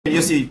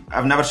You see,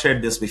 I've never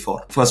shared this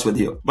before, first with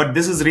you, but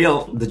this is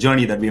real, the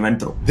journey that we went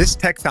through. This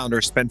tech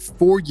founder spent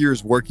 4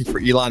 years working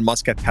for Elon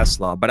Musk at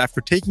Tesla, but after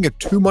taking a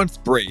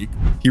 2-month break,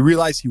 he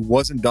realized he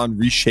wasn't done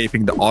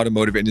reshaping the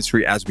automotive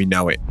industry as we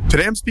know it.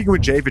 Today, I'm speaking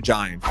with Jay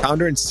Vijayan,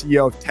 founder and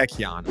CEO of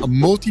Tekion, a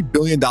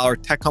multi-billion-dollar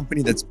tech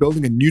company that's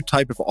building a new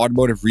type of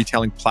automotive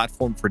retailing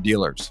platform for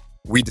dealers.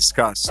 We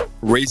discuss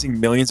raising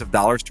millions of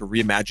dollars to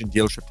reimagine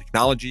dealership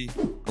technology,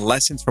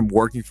 lessons from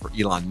working for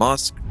Elon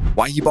Musk,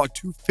 why he bought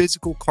 2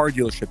 physical car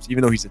dealerships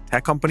even though he's a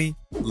tech company,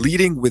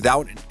 leading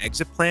without an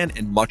exit plan,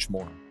 and much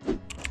more.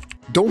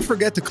 Don't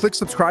forget to click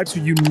subscribe so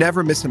you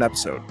never miss an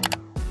episode.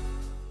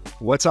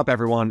 What's up,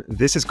 everyone?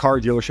 This is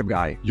Car Dealership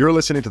Guy. You're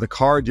listening to the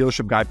Car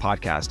Dealership Guy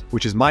podcast,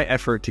 which is my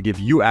effort to give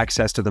you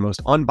access to the most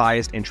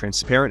unbiased and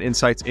transparent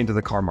insights into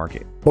the car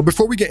market. But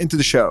before we get into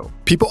the show,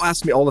 people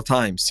ask me all the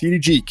time,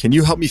 CDG, can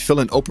you help me fill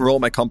an open role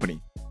in my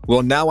company?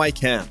 Well, now I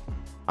can.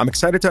 I'm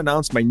excited to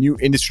announce my new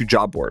industry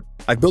job board.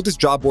 I've built this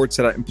job board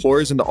so that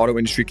employers in the auto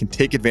industry can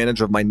take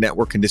advantage of my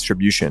network and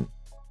distribution.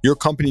 Your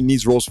company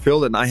needs roles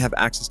filled and I have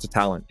access to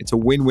talent. It's a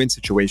win-win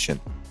situation.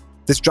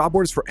 This job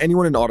board is for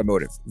anyone in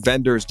automotive,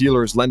 vendors,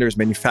 dealers, lenders,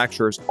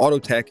 manufacturers, auto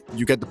tech,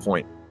 you get the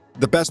point.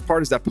 The best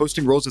part is that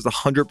posting roles is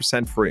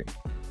 100% free.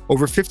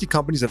 Over 50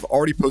 companies have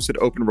already posted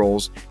open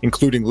roles,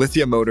 including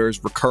Lithia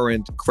Motors,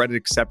 Recurrent, Credit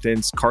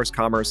Acceptance, Cars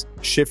Commerce,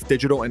 Shift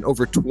Digital, and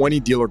over 20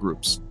 dealer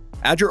groups.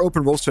 Add your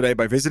open roles today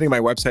by visiting my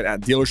website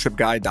at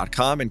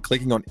dealershipguide.com and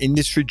clicking on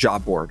Industry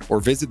Job Board,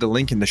 or visit the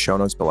link in the show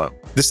notes below.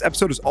 This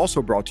episode is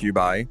also brought to you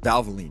by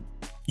Valvoline.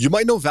 You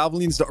might know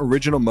Valvoline is the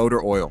original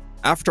motor oil.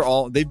 After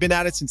all, they've been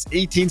at it since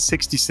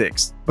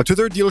 1866. But to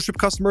their dealership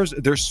customers,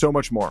 there's so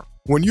much more.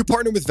 When you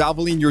partner with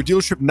Valvoline, your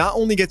dealership not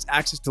only gets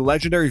access to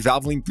legendary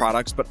Valvoline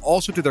products, but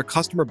also to their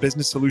customer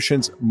business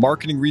solutions,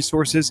 marketing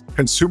resources,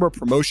 consumer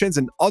promotions,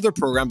 and other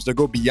programs that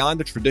go beyond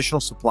the traditional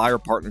supplier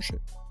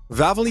partnership.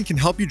 Valvoline can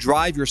help you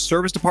drive your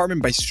service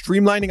department by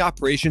streamlining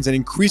operations and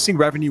increasing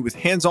revenue with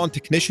hands-on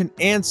technician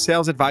and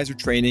sales advisor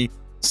training,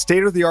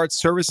 state-of-the-art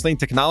service lane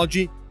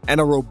technology, and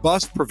a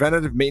robust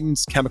preventative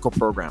maintenance chemical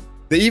program.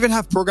 They even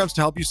have programs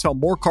to help you sell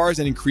more cars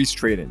and increase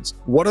trade-ins.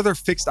 What other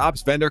fixed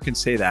ops vendor can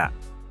say that?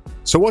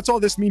 So what's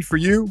all this mean for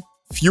you?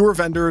 Fewer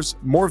vendors,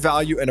 more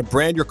value, and a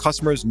brand your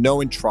customers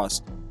know and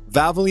trust.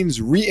 Valvoline is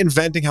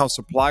reinventing how a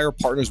supplier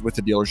partners with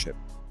a dealership.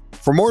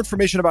 For more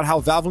information about how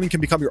Valvoline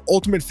can become your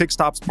ultimate fixed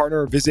ops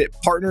partner, visit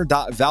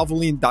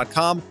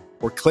partner.valvoline.com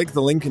or click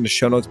the link in the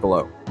show notes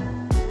below.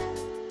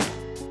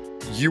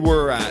 You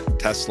were at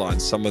Tesla in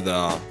some of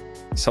the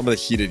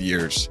heated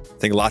years. I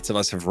think lots of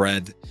us have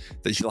read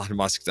the Elon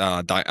Musk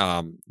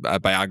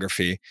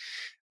biography.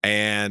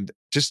 And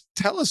just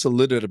tell us a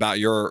little bit about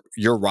your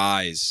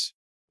rise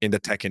in the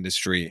tech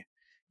industry,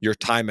 your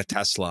time at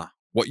Tesla,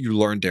 what you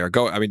learned there.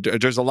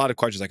 There's a lot of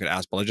questions I could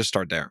ask, but let's just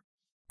start there.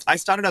 I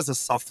started as a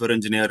software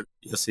engineer.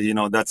 You see,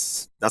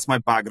 that's my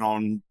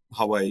background,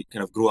 how I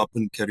kind of grew up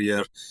in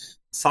career.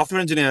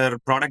 Software engineer,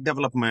 product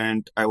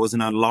development. I was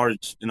in a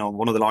large,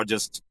 one of the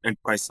largest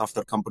enterprise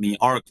software company,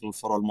 Oracle,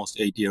 for almost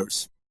 8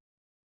 years,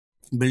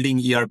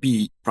 building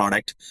ERP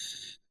product.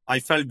 I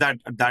felt that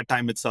at that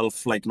time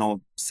itself,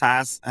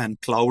 SaaS and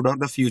cloud are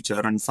the future,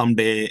 and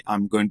someday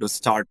I'm going to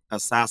start a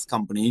SaaS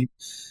company.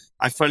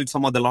 I felt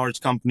some of the large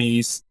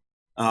companies,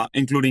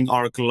 including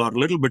Oracle, are a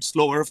little bit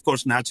slower, of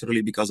course,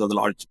 naturally, because of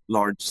the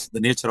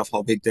nature of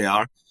how big they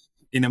are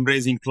in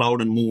embracing cloud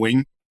and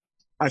moving.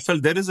 I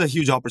felt there is a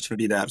huge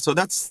opportunity there. So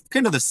that's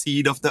kind of the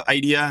seed of the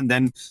idea, and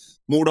then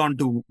moved on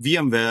to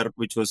VMware,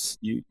 which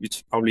you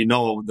probably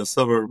know, the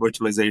server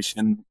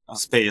virtualization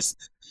space.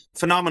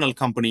 Phenomenal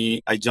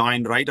company. I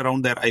joined right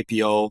around their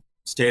IPO,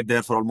 stayed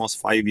there for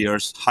almost 5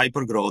 years,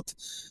 hyper growth,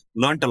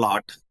 learned a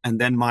lot. And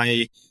then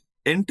my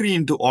entry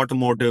into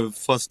automotive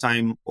first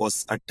time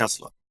was at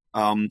Tesla.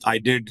 I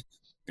did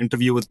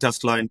interview with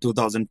Tesla in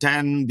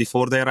 2010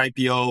 before their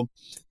IPO.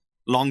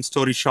 Long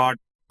story short,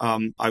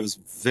 I was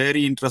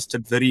very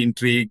interested, very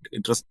intrigued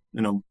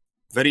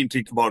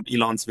about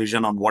Elon's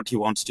vision on what he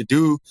wants to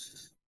do.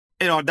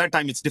 At that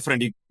time, it's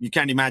different. You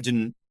can't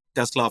imagine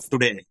Tesla of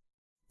today.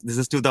 This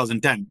is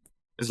 2010.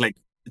 It's a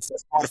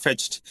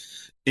far-fetched,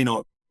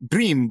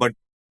 dream, but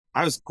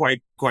I was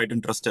quite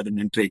interested and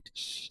intrigued.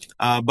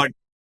 But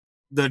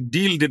the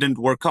deal didn't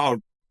work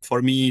out.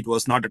 For me, it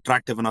was not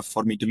attractive enough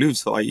for me to leave.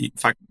 So I, in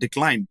fact,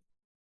 declined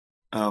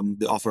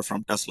the offer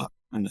from Tesla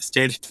and I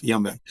stayed at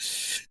VMware.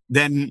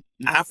 Then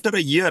after a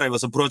year, I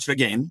was approached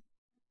again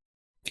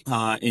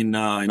in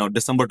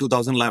December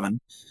 2011.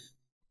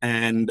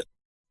 And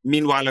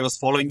meanwhile, I was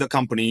following the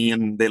company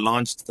and they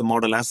launched the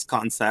Model S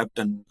concept.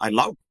 And I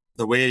loved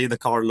the way the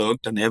car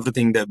looked and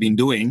everything they've been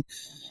doing.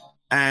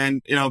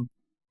 And,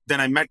 then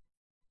I met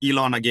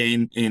Elon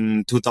again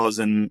in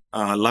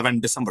 2011,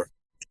 December.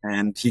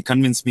 And he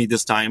convinced me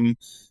this time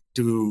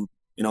to,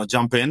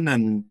 jump in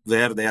and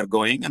where they are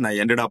going. And I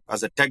ended up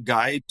as a tech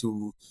guy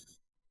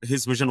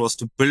his vision was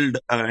to build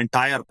an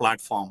entire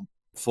platform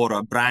for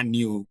a brand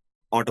new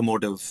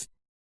automotive,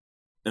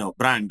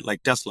 brand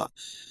like Tesla.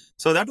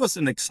 So that was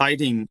an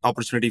exciting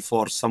opportunity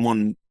for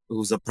someone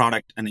who's a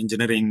product and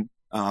engineering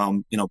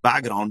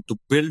background to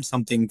build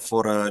something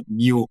for a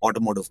new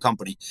automotive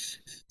company.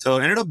 So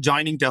I ended up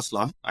joining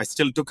Tesla. I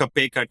still took a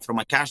pay cut from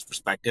a cash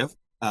perspective,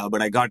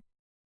 but I got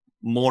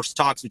more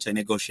stocks, which I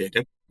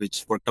negotiated,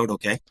 which worked out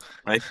okay,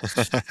 right?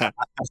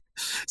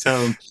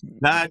 So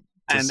that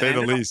to and say the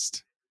ended up,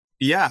 least.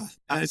 yeah,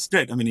 it's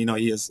great. I mean,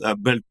 he has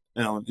built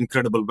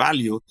incredible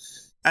value,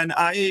 and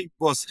I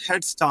was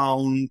heads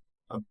down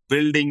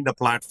building the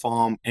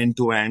platform end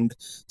to end,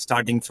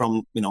 starting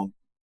from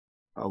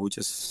which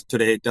is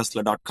today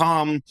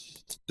Tesla.com,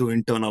 to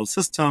internal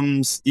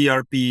systems,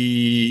 ERP,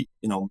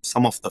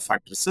 some of the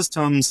factory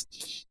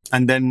systems,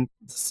 and then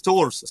the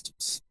store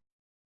systems.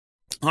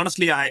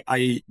 Honestly,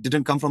 I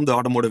didn't come from the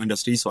automotive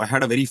industry, so I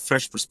had a very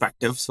fresh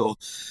perspective. So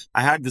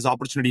I had this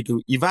opportunity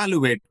to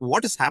evaluate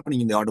what is happening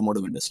in the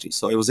automotive industry.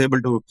 So I was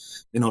able to,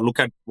 look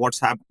at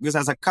what's happening. Because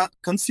as a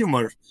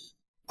consumer,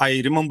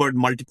 I remembered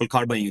multiple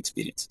car buying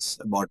experiences.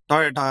 I bought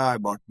Toyota, I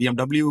bought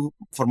BMW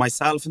for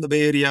myself in the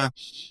Bay Area.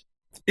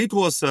 It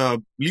was,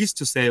 least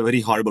to say, a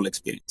very horrible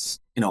experience.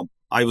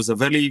 I was a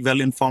very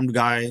well-informed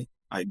guy.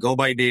 I go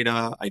by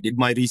data. I did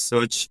my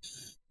research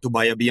to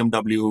buy a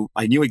BMW.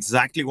 I knew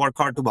exactly what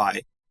car to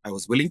buy. I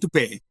was willing to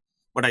pay,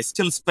 but I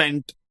still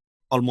spent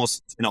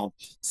almost,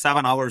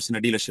 7 hours in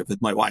a dealership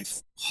with my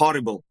wife.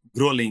 Horrible,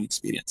 grueling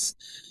experience.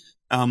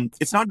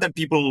 It's not that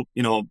people,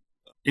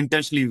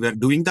 intentionally were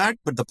doing that,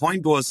 but the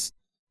point was,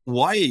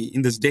 why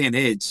in this day and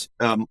age,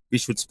 we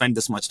should spend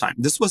this much time.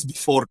 This was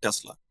before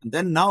Tesla. And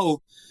then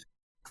now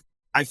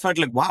I felt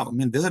like, wow, I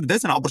mean,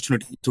 there's an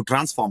opportunity to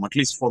transform, at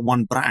least for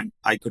one brand.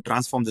 I could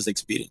transform this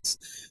experience.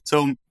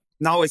 So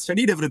now I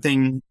studied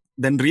everything,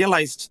 then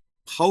realized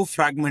how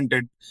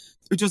fragmented,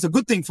 which was a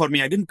good thing for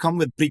me. I didn't come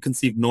with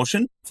preconceived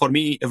notion. For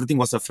me, everything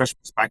was a fresh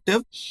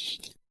perspective.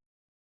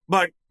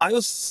 But I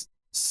was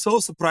so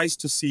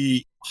surprised to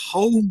see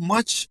how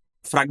much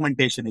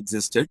fragmentation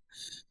existed.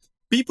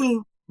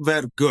 People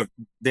were good.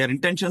 Their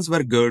intentions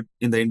were good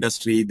in the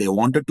industry. They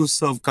wanted to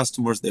serve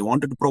customers. They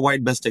wanted to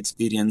provide best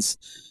experience.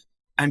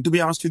 And to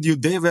be honest with you,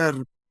 they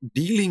were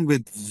dealing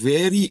with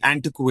very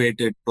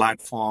antiquated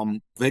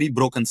platform, very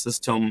broken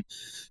system.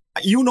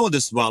 You know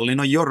this well.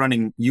 You run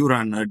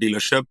a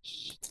dealership.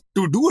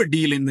 To do a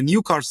deal in the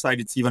new car side,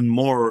 it's even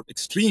more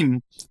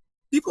extreme.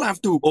 People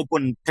have to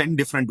open 10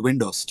 different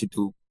windows to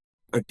do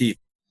a deal.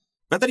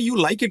 Whether you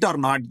like it or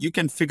not, you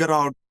can figure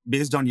out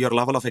based on your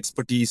level of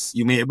expertise,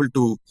 you may be able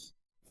to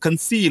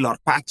conceal or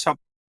patch up,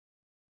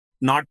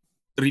 not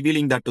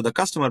revealing that to the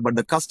customer, but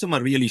the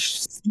customer really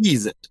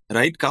sees it,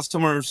 right?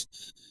 Customers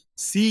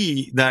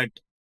see that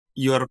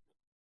you're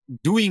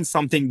doing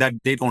something that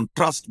they don't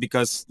trust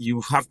because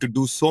you have to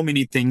do so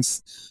many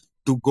things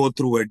to go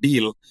through a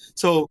deal.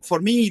 So for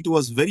me, it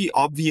was very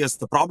obvious.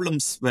 The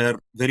problems were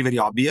very, very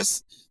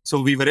obvious.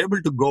 So we were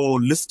able to go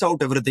list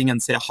out everything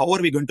and say, how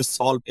are we going to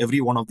solve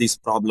every one of these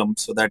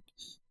problems so that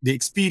the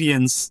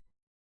experience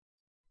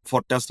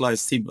for Tesla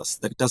is seamless,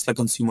 the Tesla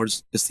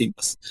consumers is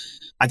seamless.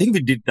 I think we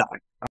did that.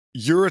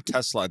 You're a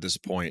Tesla at this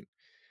point.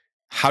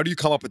 How do you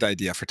come up with the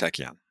idea for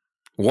Tekion?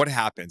 What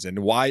happens and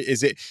why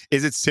is it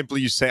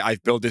simply you say,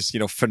 I've built this,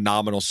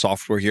 phenomenal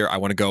software here. I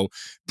want to go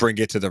bring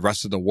it to the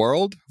rest of the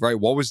world, right?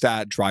 What was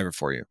that driver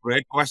for you?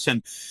 Great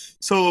question.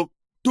 So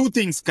two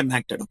things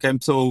connected. Okay.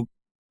 So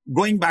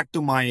going back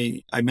to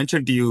I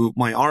mentioned to you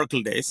my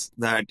Oracle days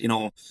that,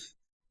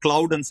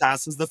 cloud and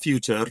SaaS is the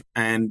future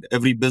and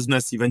every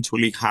business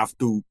eventually have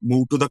to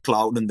move to the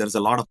cloud. And there's a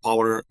lot of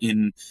power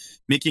in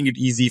making it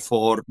easy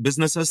for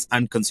businesses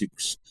and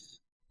consumers.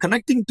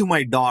 Connecting to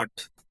my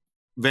dot,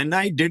 when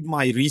I did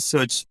my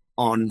research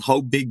on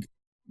how big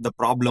the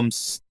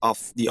problems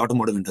of the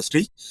automotive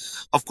industry,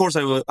 of course,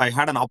 I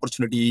had an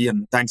opportunity,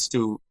 and thanks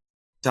to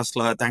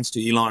Tesla, thanks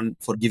to Elon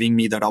for giving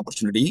me that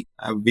opportunity,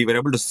 we were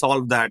able to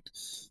solve that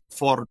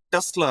for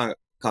Tesla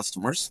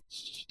customers.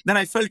 Then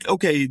I felt,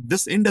 okay,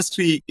 this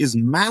industry is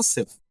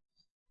massive.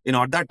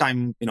 At that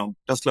time,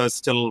 Tesla is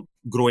still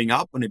growing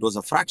up and it was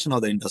a fraction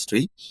of the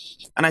industry.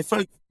 And I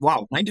felt,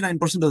 wow,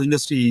 99% of the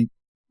industry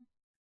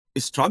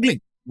is struggling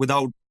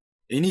without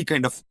any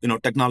kind of,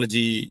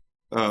 technology,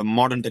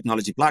 modern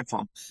technology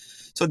platform.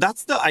 So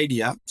that's the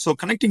idea. So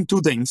connecting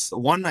two things.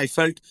 One, I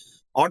felt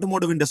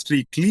automotive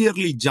industry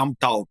clearly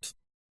jumped out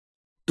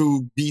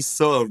to be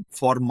served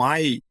for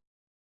my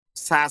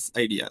SaaS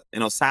idea,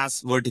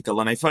 SaaS vertical.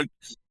 And I felt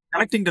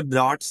connecting the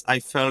dots, I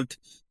felt,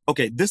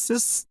 okay, this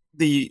is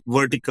the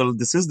vertical.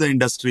 This is the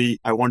industry.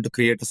 I want to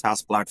create a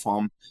SaaS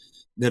platform.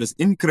 There is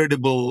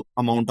incredible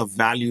amount of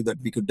value that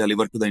we could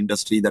deliver to the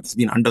industry that's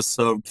been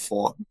underserved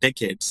for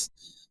decades.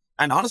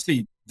 And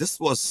honestly, this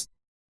was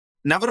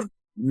never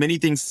many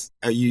things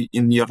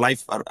in your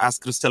life are as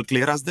crystal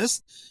clear as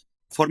this.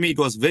 For me, it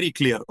was very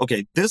clear.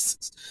 Okay, this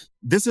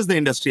is the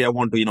industry I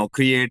want to,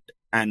 create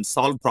and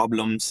solve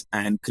problems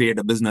and create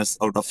a business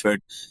out of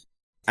it.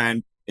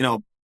 And,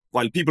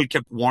 while people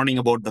kept warning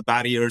about the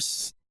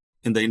barriers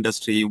in the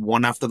industry,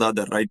 one after the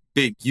other, right?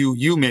 Big,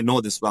 you may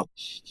know this well.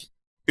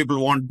 People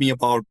warned me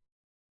about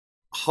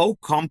how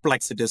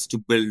complex it is to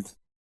build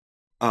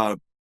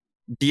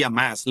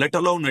DMS, let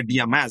alone a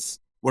DMS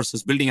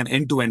versus building an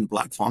end-to-end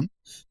platform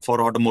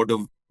for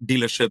automotive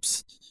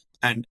dealerships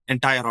and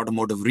entire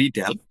automotive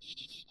retail.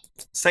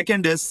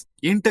 Second is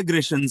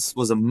integrations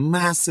was a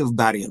massive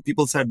barrier.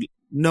 People said,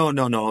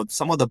 no.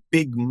 Some of the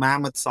big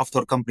mammoth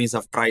software companies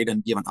have tried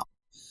and given up.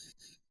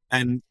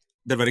 And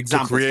there were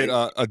examples. To create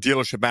a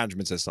dealership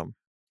management system.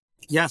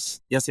 Yes.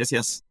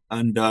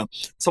 And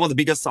some of the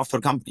biggest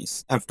software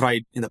companies have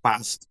tried in the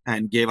past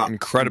and gave up.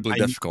 Incredibly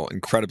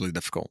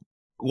difficult.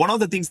 One of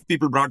the things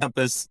people brought up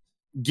is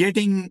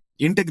getting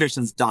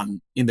integrations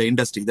done in the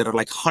industry. There are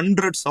like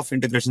hundreds of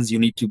integrations you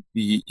need to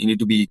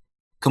be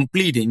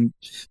completing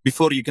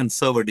before you can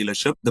serve a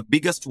dealership. The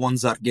biggest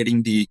ones are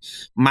getting the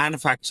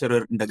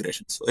manufacturer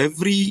integration. So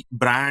every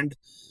brand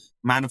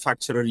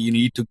manufacturer, you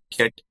need to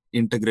get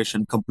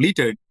integration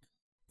completed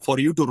for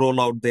you to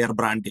roll out their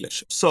brand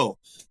dealership. So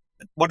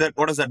what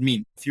does that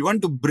mean? If you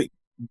want to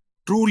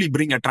truly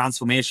bring a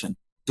transformation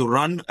to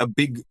run a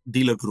big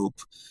dealer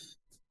group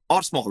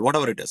or small,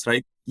 whatever it is,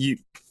 right?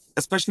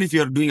 Especially if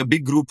you're doing a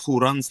big group who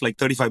runs like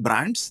 35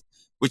 brands,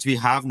 which we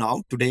have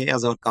now today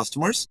as our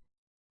customers,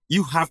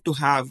 you have to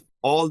have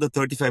all the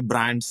 35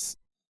 brands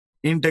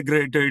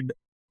integrated.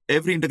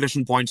 Every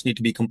integration points need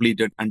to be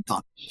completed and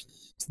done.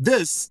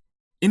 This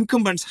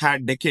incumbents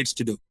had decades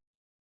to do.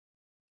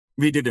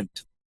 We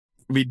didn't.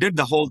 We did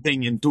the whole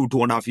thing in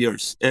 2.5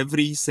 years.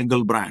 Every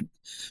single brand.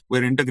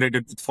 We're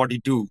integrated with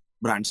 42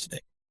 brands today.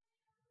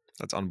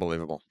 That's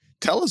unbelievable.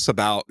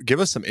 Give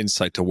us some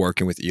insight to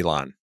working with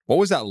Elon. What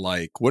was that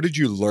like? What did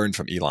you learn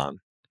from Elon?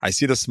 I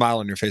see the smile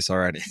on your face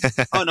already.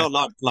 Oh, no,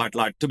 lot.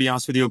 To be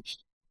honest with you,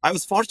 I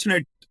was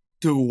fortunate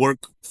to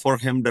work for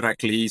him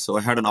directly. So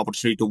I had an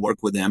opportunity to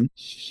work with him.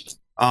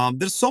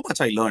 There's so much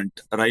I learned,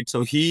 right?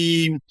 So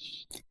he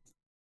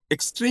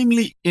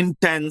extremely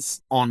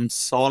intense on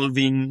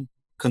solving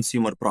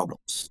consumer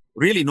problems.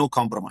 Really no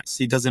compromise.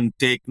 He doesn't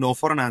take no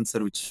for an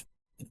answer, which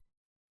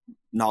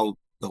now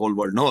the whole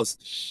world knows.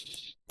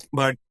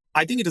 But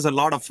I think it is a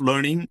lot of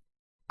learning.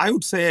 I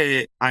would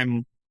say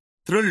I'm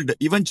thrilled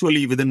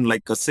eventually within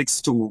like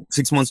 6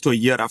 months to a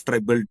year after I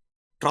built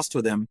trust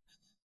with him.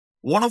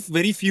 One of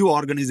very few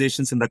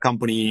organizations in the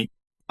company,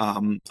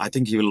 I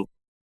think he will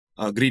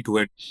agree to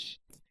it.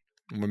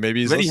 Well,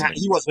 maybe he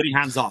was very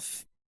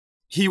hands-off.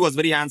 He would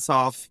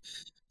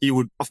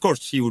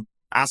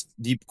ask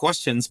deep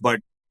questions, but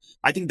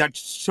I think that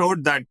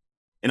showed that,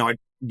 it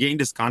gained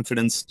his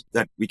confidence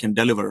that we can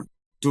deliver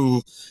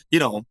to,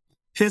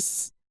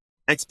 his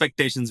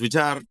expectations, which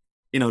are,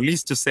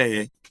 least to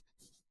say,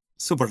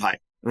 super high,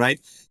 right?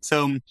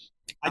 So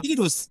I think it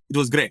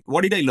was great.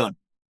 What did I learn?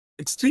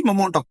 Extreme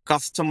amount of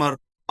customer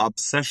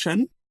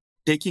obsession,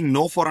 taking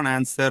no for an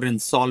answer in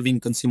solving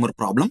consumer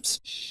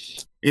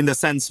problems. In the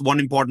sense, one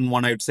important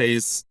one I would say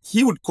is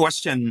he would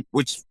question,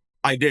 which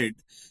I did,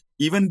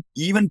 even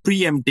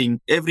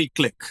preempting every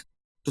click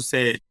to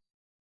say,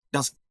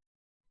 does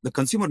the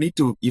consumer need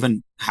to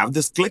even have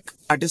this click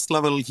at this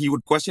level? He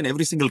would question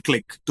every single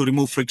click to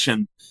remove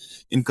friction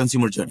in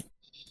consumer journey.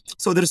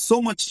 So there is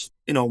so much,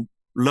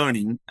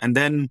 learning. And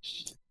then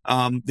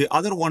the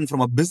other one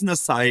from a business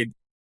side,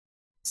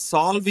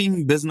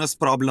 solving business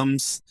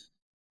problems,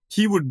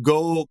 he would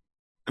go,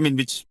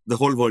 which the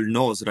whole world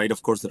knows, right?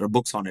 Of course, there are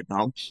books on it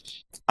now.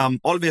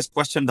 Always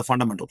question the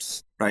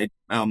fundamentals, right?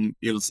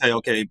 You'll say,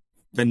 okay,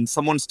 when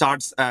someone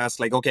starts as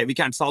like, okay, we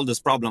can't solve this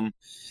problem,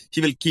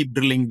 he will keep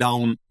drilling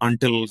down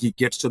until he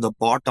gets to the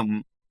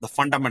bottom, the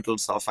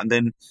fundamentals of, and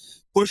then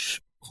push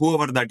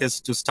whoever that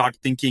is to start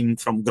thinking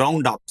from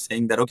ground up,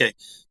 saying that, okay,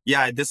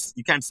 yeah,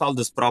 you can't solve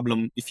this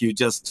problem if you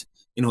just,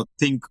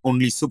 think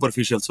only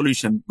superficial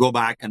solution, go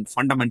back and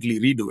fundamentally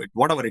redo it,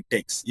 whatever it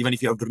takes, even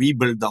if you have to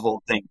rebuild the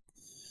whole thing.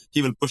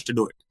 He will push to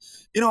do it.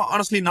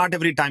 Honestly, not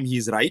every time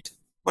he's right,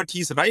 but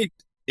he's right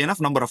enough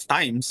number of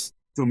times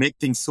to make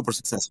things super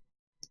successful.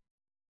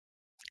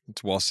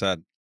 It's well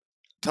said.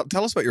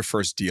 Tell us about your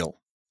first deal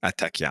at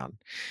Tekion,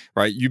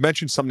 right? You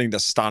mentioned something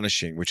that's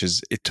astonishing, which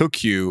is it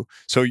took you,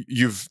 so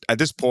you've, at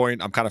this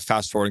point, I'm kind of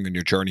fast forwarding on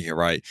your journey here,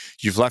 right?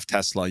 You've left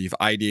Tesla, you've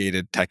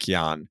ideated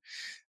Tekion,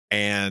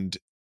 and,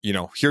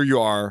 here you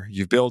are,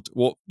 you want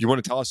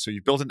to tell us, so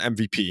you built an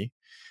MVP.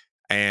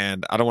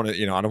 And I don't want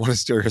to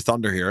steal your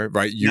thunder here,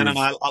 right?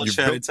 No, I'll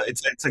share.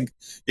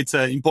 It's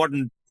an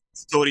important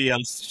story.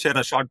 I'll share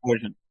a short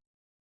version.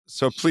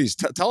 So please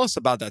tell us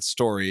about that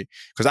story,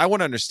 because I want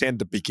to understand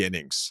the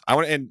beginnings.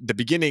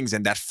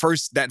 And that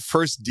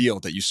first deal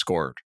that you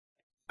scored.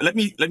 Let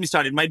me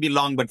start. It might be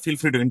long, but feel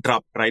free to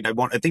interrupt. Right?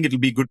 I think it'll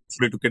be good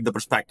for you to get the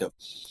perspective.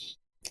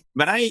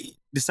 When I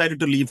decided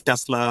to leave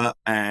Tesla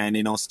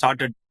and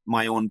started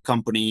my own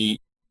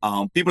company,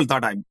 people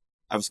thought I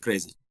was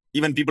crazy.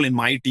 Even people in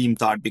my team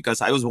thought,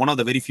 because I was one of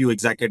the very few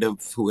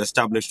executives who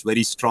established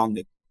very strong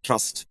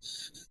trust.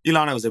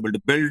 Elon, I was able to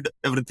build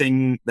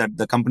everything that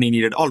the company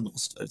needed,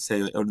 almost.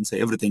 I wouldn't say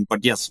everything,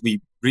 but yes,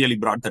 we really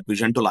brought that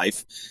vision to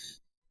life.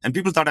 And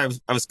people thought I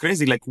was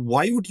crazy. Like,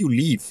 why would you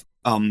leave?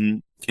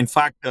 In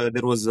fact, there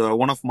was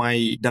one of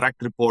my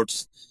direct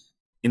reports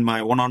in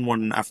my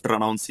one-on-one after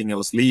announcing I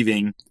was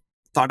leaving,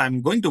 thought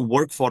I'm going to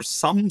work for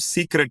some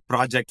secret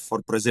project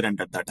for president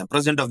at that time,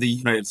 president of the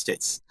United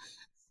States.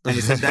 And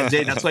he said that,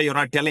 Jay, that's why you're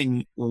not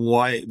telling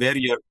why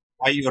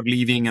you're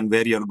leaving and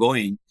where you're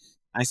going.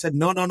 I said,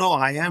 no,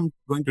 I am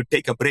going to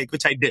take a break,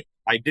 which I did.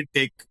 I did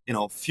take,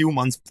 few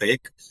months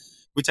break,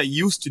 which I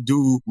used to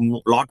do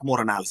a lot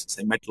more analysis.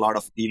 I met a lot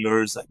of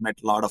dealers. I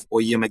met a lot of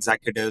OEM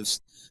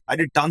executives. I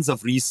did tons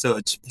of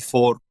research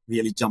before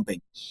really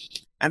jumping.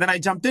 And then I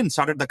jumped in,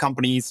 started the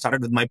company,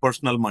 started with my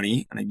personal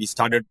money. And we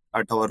started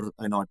at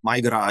at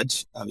my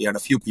garage. We had a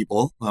few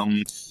people,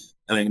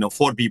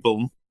 4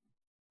 people,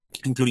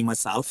 including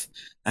myself,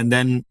 and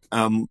then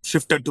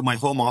shifted to my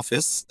home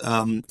office.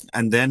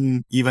 And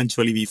then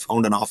eventually we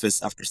found an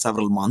office after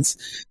several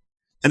months.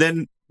 And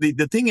then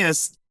the thing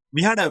is,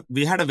 we had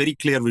a very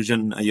clear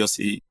vision,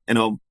 Yossi,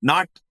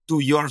 not to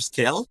your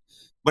scale,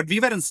 but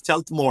we were in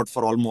stealth mode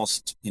for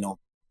almost,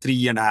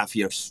 3.5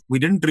 years. We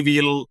didn't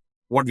reveal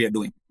what we are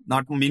doing.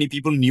 Not many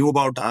people knew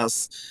about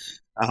us.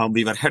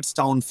 We were heads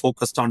down,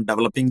 focused on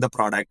developing the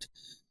product.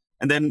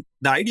 And then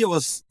the idea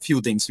was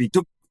few things. We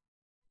took,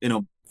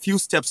 few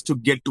steps to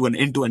get to an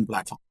end-to-end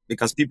platform,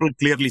 because people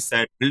clearly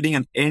said building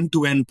an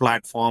end-to-end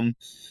platform,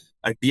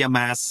 a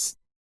DMS,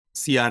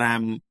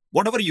 CRM,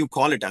 whatever you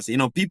call it as,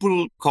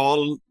 people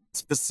call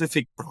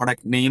specific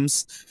product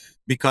names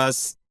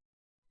because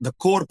the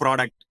core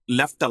product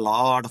left a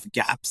lot of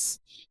gaps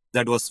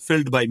that was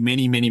filled by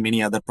many, many,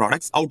 many other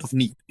products out of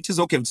need, which is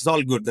okay. Which is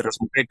all good. There are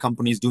some great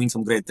companies doing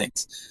some great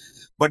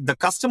things, but the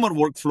customer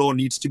workflow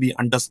needs to be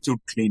understood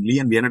cleanly.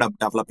 And we ended up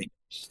developing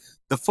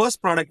the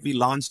first product we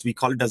launched. We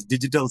call it as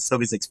digital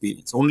service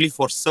experience, only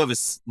for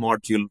service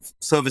module,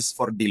 service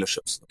for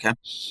dealerships. Okay.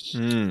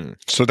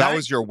 So that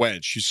was your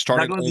wedge. You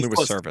started only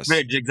with service.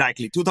 Wedge,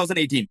 exactly.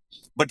 2018.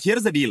 But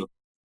here's the deal.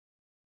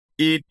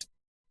 It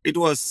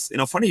was,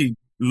 funny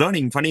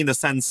in the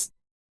sense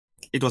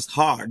it was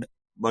hard,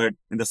 but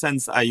in the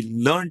sense I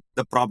learned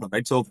the problem,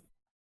 right? So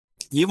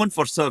even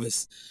for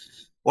service,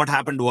 what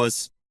happened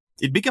was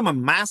it became a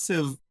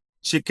massive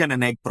chicken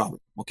and egg problem.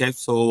 Okay.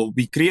 So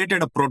we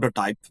created a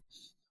prototype.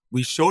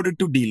 We showed it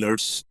to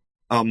dealers,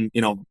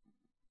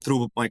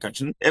 through my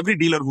connection. Every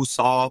dealer who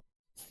saw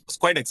was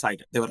quite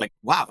excited. They were like,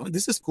 wow,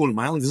 this is cool,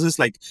 man. This is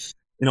like,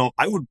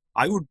 I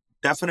would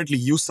definitely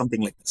use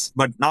something like this.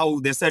 But now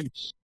they said,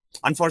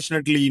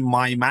 unfortunately,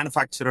 my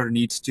manufacturer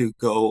needs to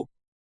go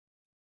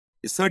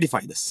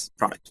certify this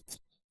product.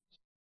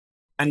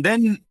 And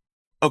then,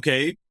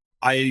 okay,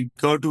 I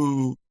go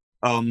to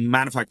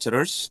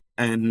manufacturers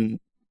and,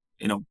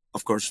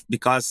 of course,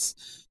 because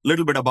a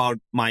little bit about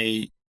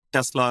my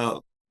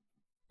Tesla,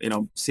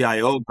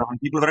 CIO,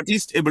 people were at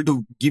least able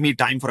to give me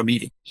time for a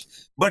meeting.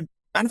 But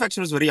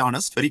manufacturers very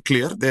honest, very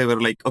clear. They were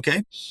like,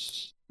 okay,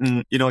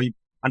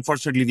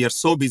 unfortunately, we are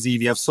so busy.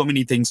 We have so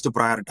many things to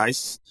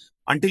prioritize.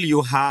 Until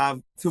you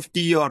have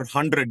 50 or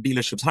 100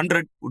 dealerships,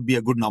 100 would be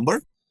a good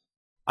number.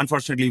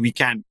 Unfortunately, we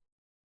can't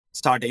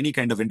start any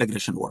kind of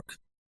integration work.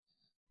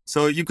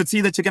 So you could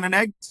see the chicken and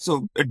egg.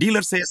 So a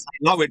dealer says,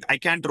 I love it. I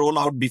can't roll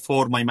out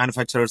before my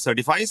manufacturer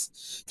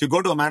certifies. If you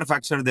go to a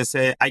manufacturer, they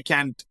say, I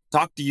can't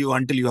talk to you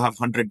until you have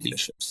 100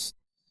 dealerships.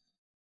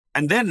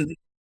 And then,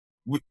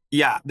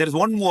 there's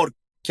one more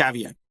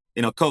caveat,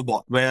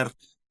 curveball, where,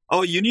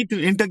 you need to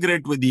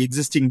integrate with the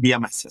existing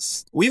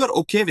DMSs. We were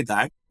okay with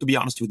that, to be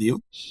honest with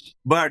you.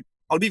 But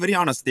I'll be very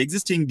honest, the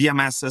existing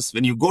DMSs,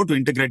 when you go to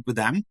integrate with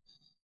them,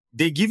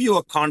 they give you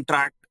a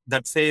contract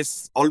that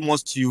says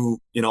almost you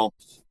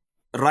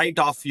write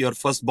off your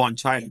firstborn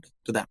child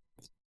to them,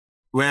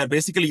 where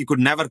basically you could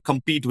never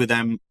compete with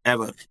them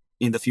ever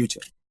in the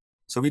future.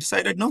 So we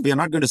decided, no, we are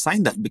not going to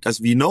sign that, because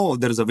we know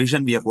there is a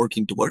vision we are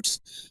working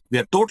towards. We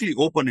are totally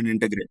open in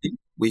integrating.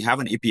 We have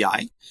an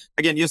API.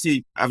 Again, you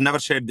see, I've never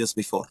shared this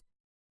before,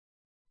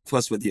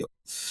 first with you,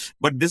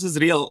 but this is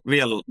real,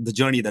 the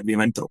journey that we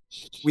went through.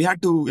 We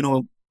had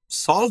to,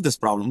 solve this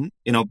problem.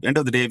 End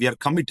of the day, we are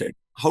committed.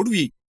 How do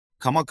we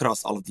come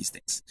across all of these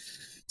things?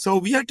 So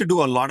we had to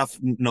do a lot of,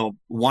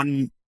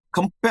 one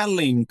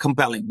compelling,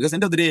 because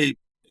end of the day,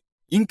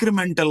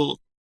 incremental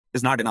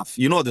is not enough.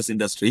 This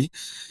industry,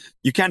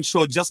 you can't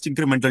show just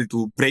incremental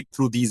to break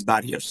through these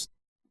barriers.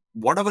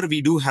 Whatever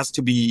we do has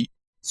to be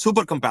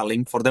super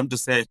compelling for them to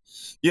say,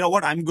 you know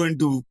what, I'm going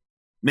to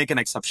make an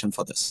exception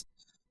for this.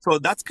 So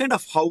that's kind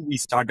of how we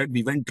started.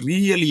 We went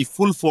really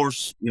full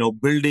force,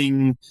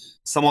 building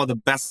some of the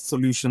best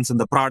solutions in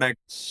the product,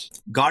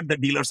 got the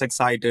dealers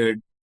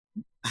excited,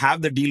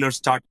 have the dealers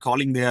start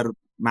calling their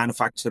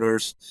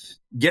manufacturers,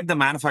 get the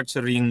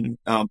manufacturing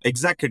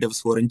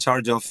executives who are in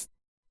charge of,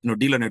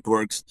 dealer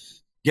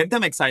networks, get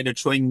them excited,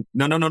 showing,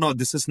 no,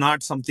 this is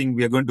not something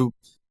we are going to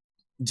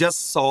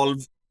just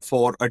solve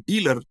for a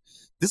dealer.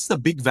 This is a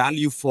big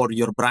value for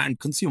your brand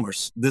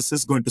consumers. This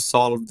is going to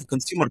solve the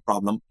consumer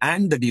problem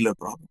and the dealer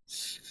problem.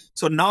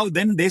 So now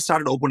then they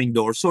started opening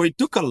doors. So it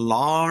took a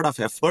lot of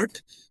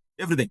effort,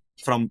 everything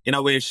from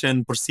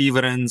innovation,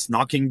 perseverance,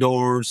 knocking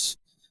doors,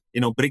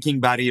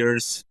 breaking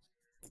barriers.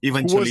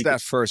 Eventually,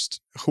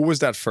 Who was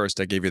that first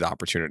that gave you the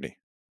opportunity?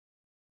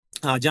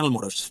 General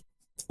Motors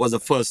was the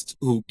first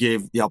who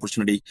gave the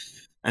opportunity,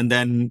 and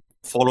then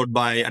followed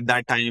by, at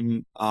that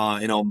time,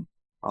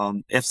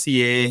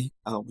 FCA,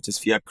 which is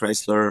Fiat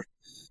Chrysler,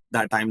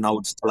 that time. Now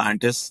it's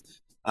Stellantis.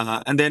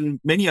 And then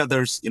many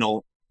others,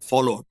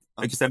 followed.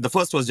 Like you said, the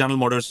first was General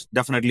Motors,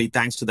 definitely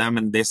thanks to them.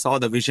 And they saw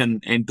the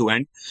vision end to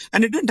end.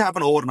 And it didn't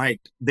happen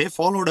overnight. They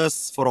followed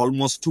us for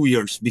almost 2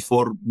 years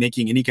before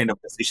making any kind of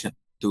decision.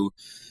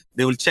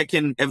 They will check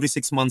in every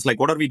 6 months, like,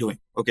 what are we doing?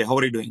 Okay, how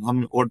are you doing?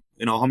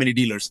 How many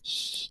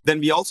dealers? Then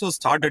we also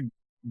started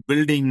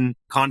building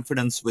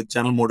confidence with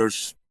General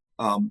Motors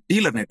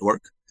dealer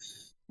network,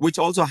 which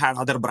also had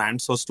other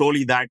brands. So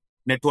slowly that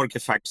network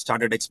effect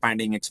started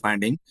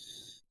expanding.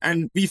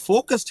 And we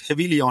focused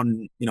heavily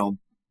on,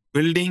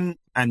 building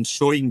and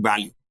showing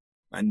value.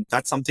 And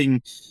that's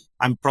something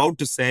I'm proud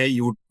to say.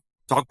 You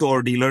talk to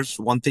our dealers,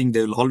 one thing,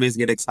 they will always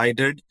get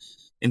excited.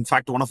 In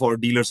fact, one of our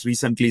dealers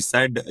recently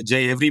said,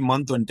 Jay, every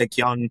month when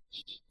Tekion,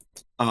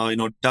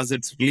 does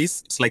its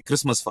release, it's like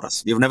Christmas for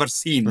us. We've never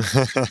seen,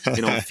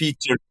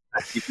 features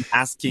that we've been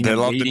asking they and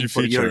love the waiting new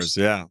for features, years.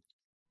 yeah.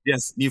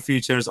 Yes, new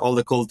features, all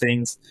the cool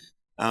things.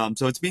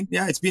 So it's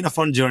been a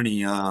fun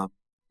journey.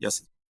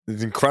 Yes.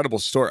 It's an incredible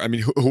story. I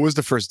mean, who was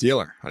the first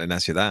dealer? I didn't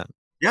ask you that.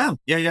 Yeah.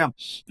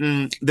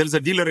 There's a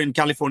dealer in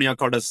California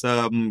called as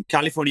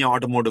California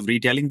Automotive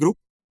Retailing Group.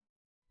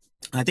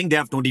 I think they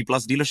have 20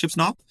 plus dealerships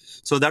now.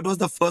 So that was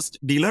the first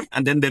dealer.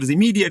 And then there's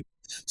immediate.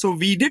 So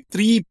we did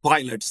 3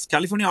 pilots,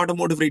 California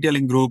Automotive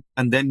Retailing Group.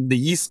 And then the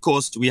East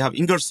Coast, we have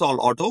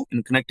Ingersoll Auto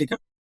in Connecticut.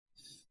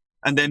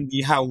 And then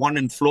we have one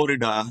in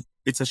Florida.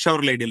 It's a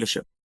Chevrolet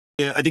dealership.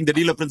 I think the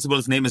dealer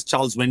principal's name is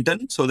Charles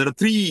Winton. So there are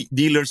 3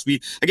 dealers. We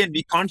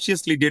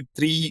consciously did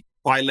 3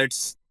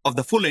 pilots of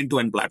the full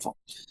end-to-end platform.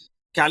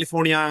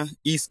 California,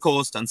 East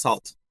Coast, and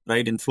South,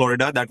 right, in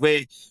Florida. That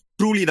way,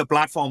 truly the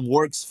platform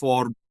works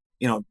for,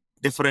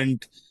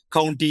 different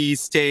county,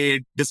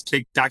 state,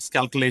 district, tax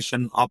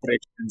calculation,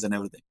 operations, and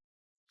everything.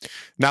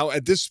 Now,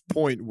 at this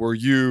point, were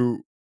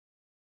you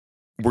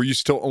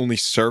still only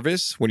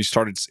service when you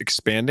started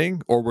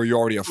expanding, or were you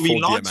already a full DMS? We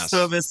launched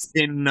service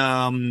in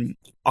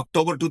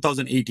October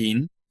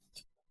 2018.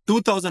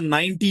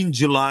 2019,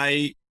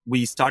 July,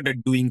 we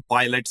started doing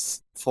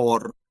pilots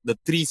for the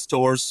 3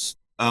 stores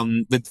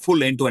with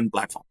full end-to-end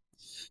platform.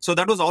 So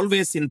that was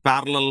always in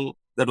parallel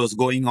that was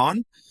going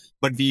on,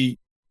 but we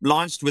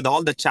launched with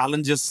all the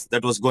challenges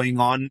that was going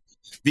on.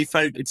 We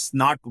felt it's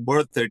not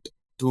worth it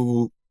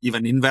to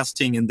even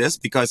investing in this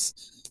because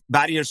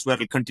barriers were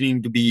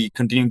continuing to be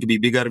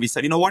bigger. We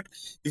said, you know what,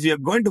 if we are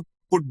going to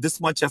put this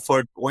much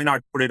effort, why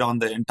not put it on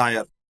the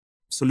entire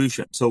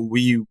solution? So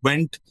we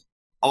went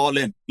all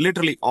in,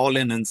 literally all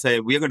in, and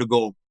say, we're going to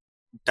go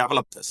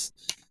develop this.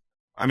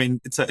 I mean,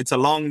 it's a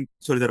long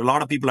story. There are a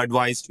lot of people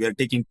advised we are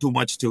taking too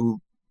much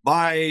to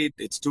buy it.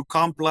 It's too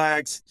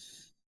complex.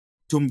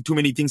 Too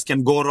many things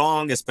can go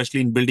wrong,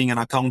 especially in building an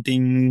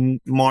accounting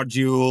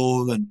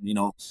module and,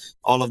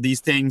 all of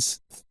these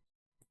things.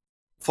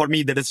 For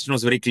me, the decision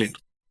was very clear.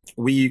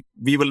 We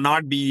will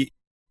not be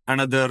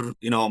another,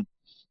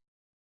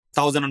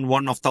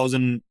 1,001 of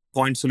 1,000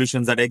 point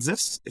solutions that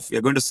exist. If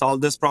we're going to solve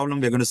this problem,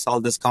 we're going to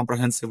solve this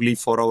comprehensively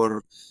for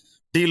our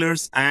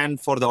dealers and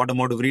for the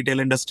automotive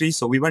retail industry.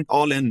 So we went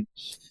all in.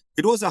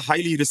 It was a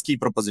highly risky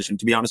proposition,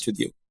 to be honest with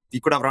you. We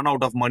could have run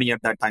out of money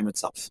at that time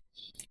itself.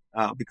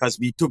 Because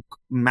we took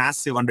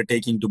massive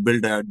undertaking to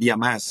build a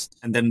DMS,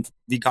 and then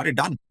we got it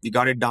done.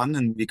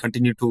 And we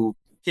continued to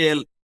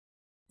scale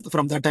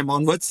from that time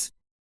onwards.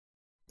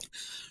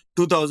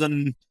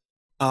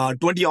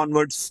 2020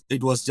 onwards,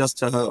 it was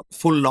just a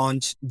full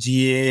launch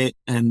GA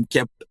and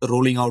kept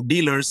rolling out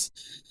dealers.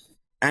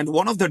 And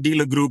one of the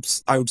dealer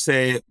groups, I would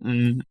say,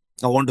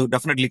 I want to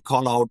definitely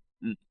call out.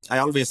 I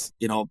always,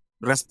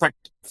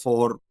 respect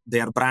for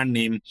their brand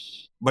name,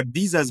 but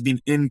these has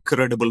been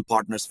incredible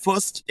partners.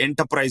 First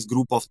enterprise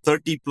group of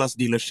 30 plus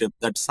dealership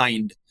that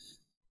signed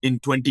in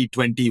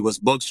 2020 was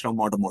Bergstrom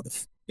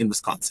Automotive in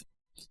Wisconsin.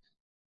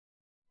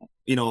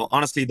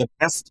 Honestly, the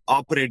best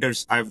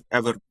operators I've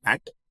ever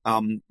met.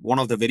 One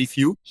of the very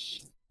few,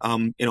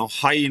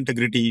 high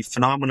integrity,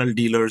 phenomenal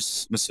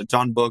dealers, Mr.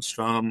 John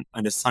Bergstrom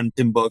and his son,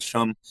 Tim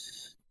Bergstrom.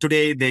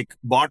 Today, they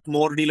bought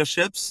more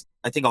dealerships,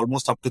 I think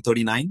almost up to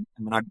 39.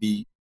 I may not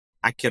be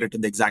accurate in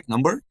the exact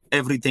number.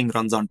 Everything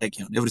runs on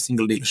Tekion. Every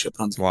single dealership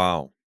runs on.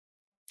 Wow.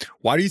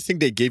 Why do you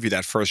think they gave you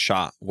that first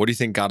shot? What do you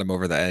think got them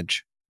over the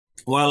edge?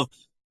 Well,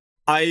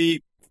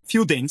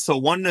 few things. So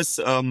one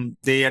is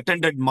they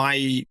attended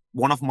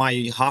one of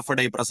my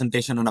half-a-day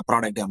presentation and a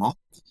product demo.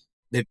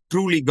 They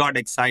truly got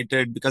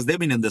excited because they've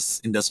been in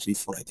this industry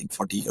for, I think,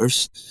 40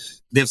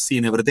 years. They've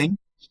seen everything.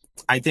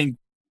 I think,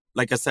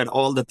 like I said,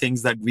 all the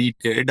things that we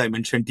did, I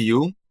mentioned to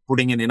you,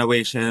 putting in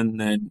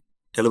innovation and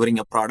delivering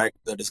a product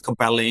that is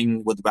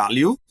compelling with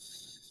value,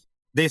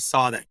 they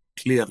saw that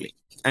clearly.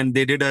 And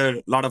they did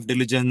a lot of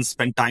diligence,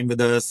 spent time with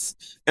us,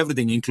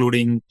 everything,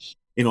 including,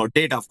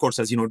 data. Of course,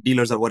 as you know,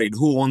 dealers are worried,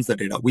 who owns the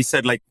data? We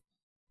said, like,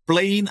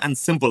 plain and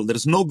simple. There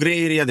is no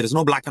gray area. There is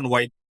no black and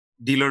white.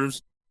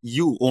 Dealers,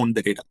 you own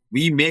the data.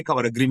 We make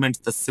our agreements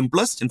the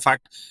simplest. In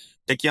fact,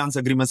 Tekion's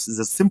agreements is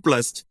the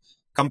simplest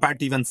compared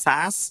to even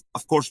SaaS.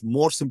 Of course,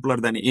 more simpler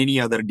than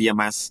any other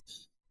DMS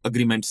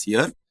agreements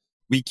here.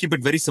 we keep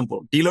it very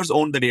simple. Dealers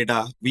own the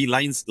data. We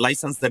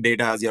license the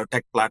data as your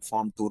tech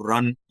platform to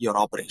run your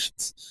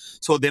operations.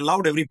 So they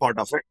loved every part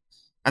of it.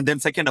 And then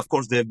second, of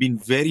course, they've been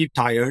very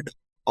tired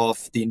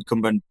of the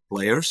incumbent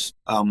players.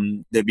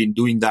 They've been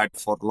doing that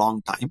for a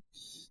long time.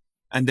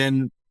 And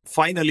then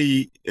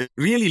finally,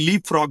 really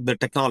leapfrog the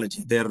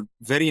technology. They're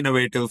very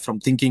innovative from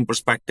thinking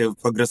perspective,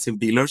 progressive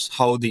dealers,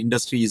 how the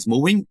industry is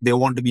moving. They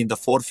want to be in the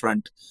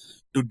forefront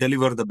to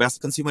deliver the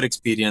best consumer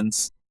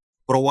experience,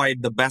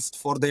 provide the best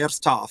for their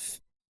staff,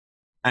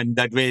 and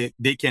that way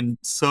they can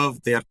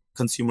serve their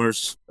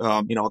consumers,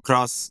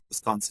 across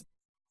Wisconsin.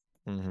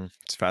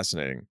 It's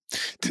fascinating.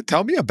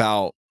 Tell me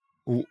about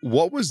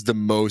what was the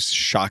most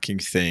shocking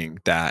thing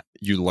that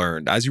you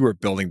learned as you were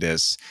building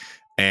this,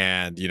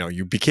 and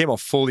you became a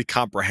fully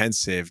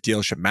comprehensive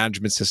dealership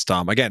management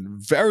system. Again,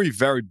 very,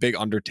 very big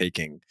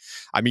undertaking.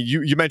 I mean,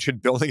 you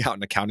mentioned building out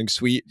an accounting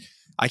suite.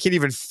 I can't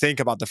even think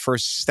about the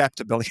first step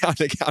to building out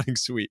an accounting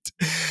suite.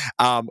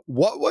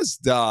 What was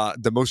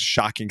the most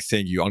shocking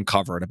thing you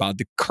uncovered about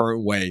the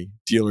current way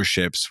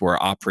dealerships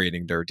were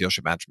operating their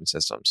dealership management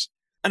systems?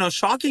 And a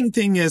shocking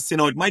thing is,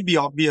 it might be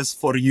obvious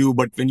for you,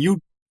 but when you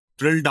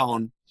drill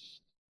down,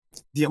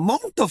 the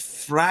amount of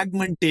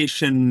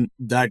fragmentation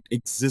that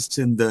exists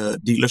in the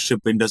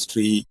dealership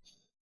industry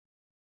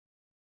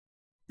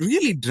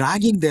really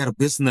dragging their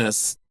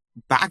business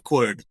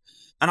backward.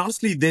 And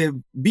honestly, they've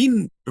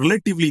been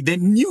they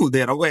knew,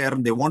 they're aware,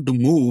 and they want to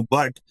move,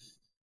 but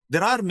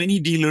there are many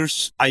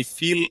dealers, I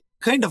feel,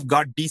 kind of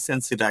got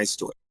desensitized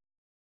to it.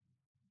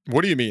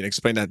 What do you mean?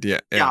 Explain that. Yeah,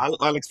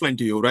 I'll explain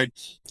to you, right?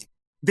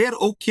 They're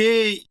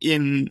okay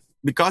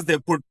because they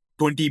put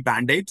 20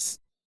 band-aids,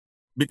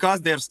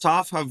 because their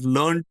staff have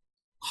learned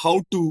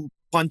how to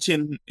punch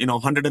in,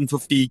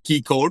 150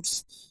 key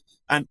codes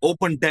and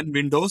open 10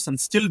 windows and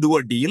still do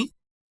a deal.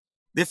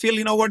 They feel,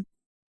 what?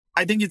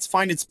 I think it's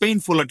fine. It's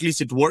painful. At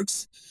least it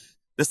works.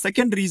 The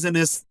second reason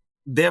is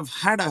they've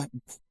had a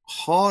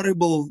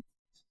horrible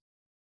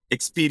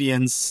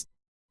experience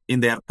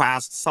in their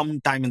past,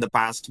 sometime in the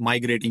past,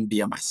 migrating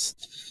DMS.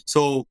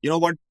 So,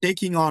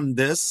 taking on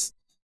this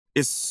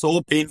is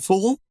so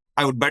painful.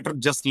 I would better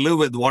just live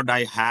with what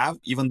I have,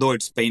 even though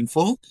it's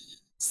painful.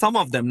 Some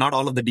of them, not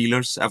all of the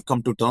dealers, have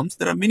come to terms.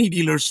 There are many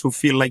dealers who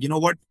feel like,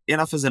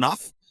 enough is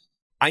enough.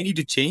 I need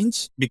to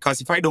change,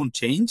 because if I don't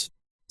change,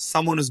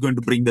 someone is going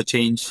to bring the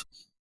change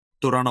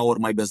to run over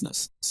my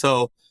business.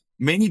 So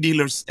many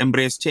dealers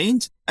embrace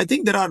change. I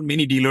think there are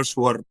many dealers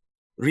who are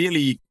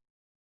really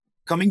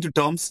coming to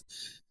terms.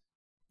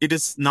 It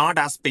is not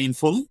as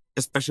painful,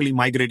 especially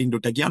migrating to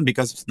Tekion,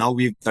 because now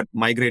we've got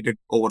migrated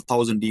over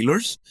 1,000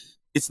 dealers.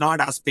 It's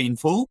not as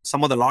painful.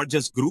 Some of the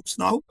largest groups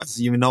now, as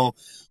you know,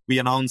 we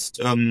announced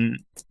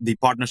the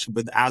partnership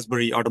with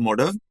Asbury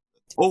Automotive.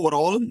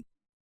 Overall,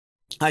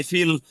 I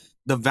feel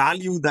the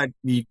value that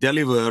we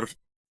deliver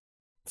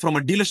from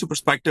a dealership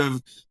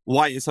perspective,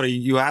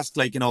 you asked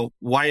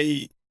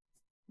why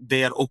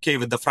they are okay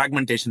with the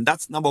fragmentation.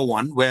 That's number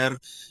one, where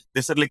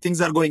they said things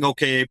are going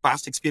okay.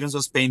 Past experience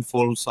was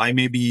painful, so I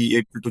may be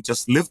able to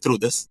just live through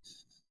this.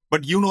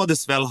 But you know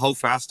this well, how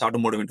fast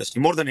automotive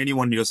industry, more than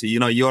anyone you see,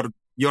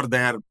 you're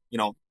there,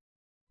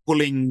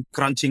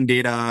 crunching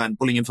data and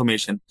pulling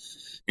information.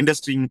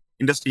 Industry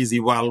is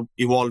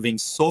evolving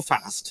so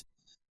fast.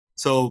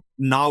 So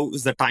now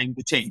is the time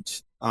to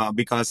change,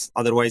 because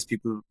otherwise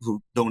people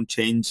who don't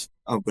change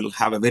will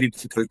have a very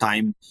difficult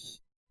time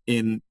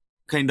in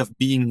kind of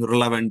being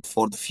relevant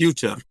for the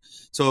future.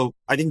 So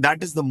I think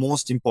that is the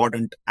most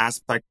important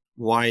aspect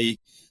why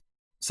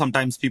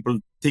sometimes people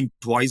think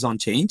twice on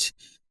change.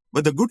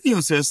 But the good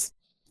news is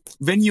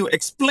when you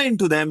explain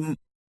to them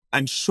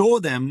and show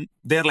them,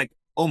 they're like,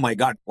 oh my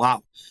God,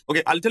 wow.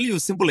 Okay, I'll tell you a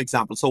simple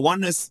example. So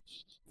one is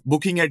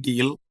booking a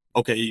deal.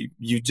 Okay,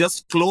 you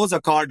just close a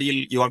car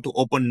deal. You have to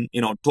open,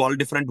 12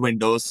 different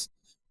windows,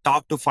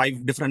 talk to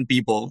 5 different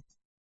people,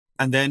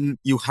 and then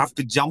you have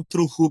to jump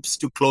through hoops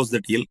to close the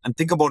deal. And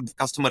think about the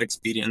customer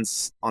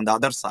experience on the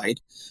other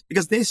side,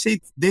 because they see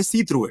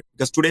through it.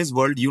 Because today's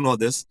world,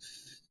 this,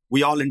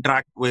 we all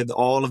interact with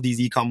all of these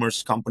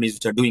e-commerce companies,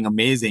 which are doing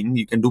amazing.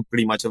 You can do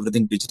pretty much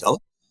everything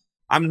digital.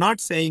 I'm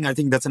not saying, I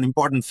think that's an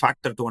important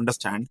factor to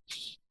understand.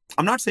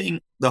 I'm not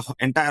saying the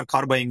entire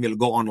car buying will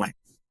go online.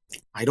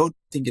 I don't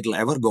think it'll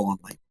ever go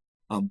online.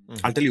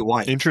 I'll tell you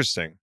why.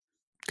 Interesting.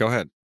 Go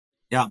ahead.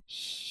 Yeah.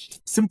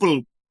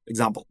 Simple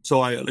example. So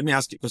let me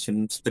ask you a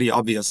question. It's very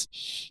obvious.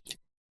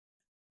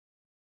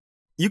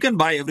 You can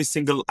buy every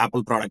single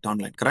Apple product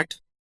online,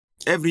 correct?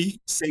 Every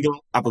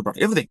single Apple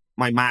product, everything.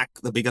 My Mac,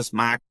 the biggest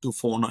Mac, to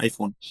phone,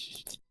 iPhone.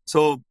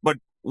 So, but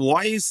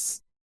why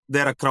is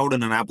there a crowd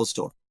in an Apple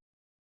store?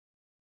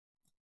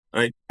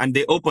 Right? And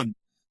they open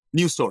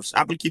new stores.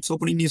 Apple keeps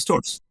opening new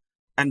stores.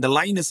 And the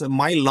line is a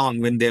mile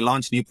long when they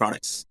launch new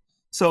products.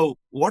 So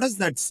what does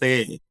that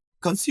say?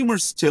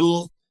 Consumers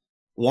still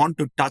want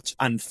to touch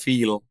and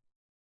feel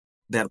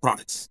their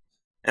products,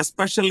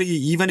 especially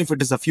even if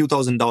it is a few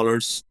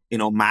 $1,000s,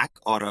 Mac,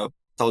 or a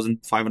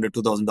 $1,500,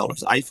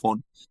 $2,000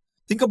 iPhone.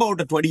 Think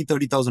about a $20,000,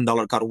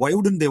 $30,000 car. Why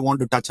wouldn't they want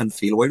to touch and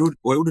feel? Why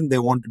wouldn't they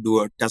want to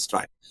do a test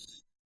drive?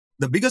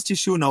 the biggest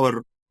issue in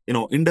our,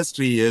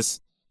 industry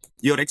is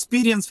your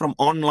experience from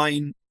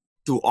online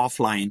to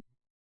offline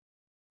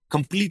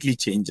completely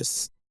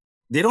changes.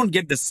 They don't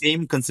get the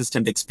same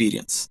consistent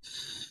experience.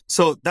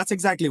 So that's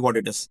exactly what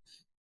it is.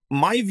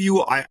 My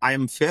view, I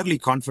am fairly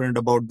confident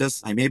about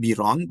this. I may be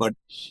wrong, but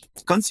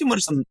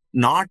consumers are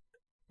not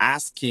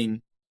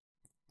asking,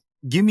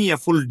 give me a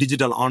full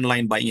digital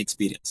online buying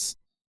experience.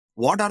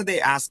 What are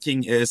they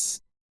asking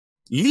is,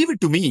 leave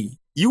it to me.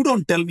 You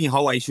don't tell me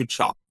how I should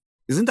shop.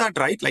 Isn't that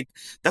right? Like,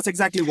 that's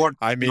exactly what.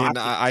 I mean,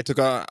 I took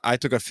a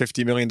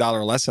 $50 million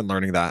lesson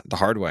learning that the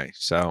hard way.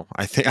 So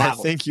I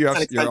think you're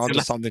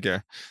onto something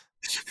here.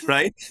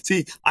 Right?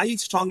 See, I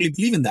strongly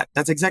believe in that.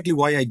 That's exactly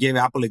why I gave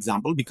Apple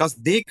example, because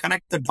they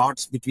connect the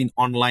dots between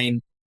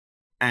online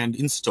and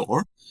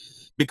in-store,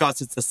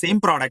 because it's the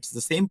same products,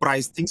 the same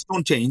price, things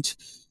don't change.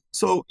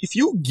 So if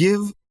you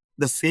give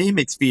the same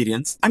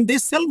experience, and they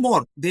sell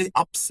more, they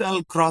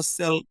upsell,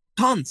 cross-sell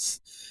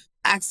tons,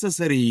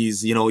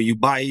 accessories, you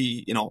buy,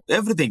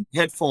 everything,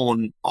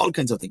 headphone, all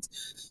kinds of things.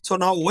 So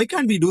now why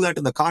can't we do that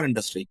in the car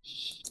industry?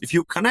 If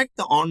you connect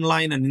the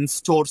online and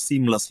in-store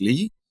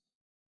seamlessly,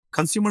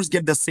 consumers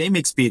get the same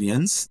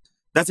experience.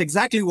 That's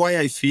exactly why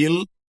I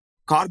feel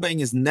car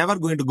buying is never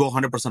going to go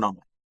 100% online.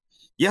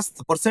 Yes,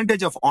 the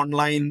percentage of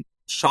online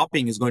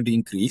shopping is going to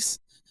increase,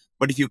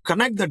 but if you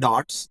connect the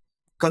dots,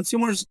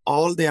 consumers,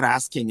 all they're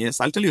asking is,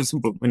 I'll tell you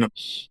simple,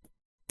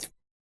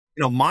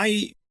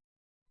 my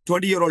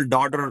 20-year-old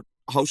daughter,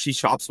 how she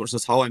shops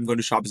versus how I'm going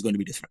to shop is going to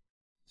be different.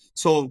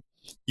 So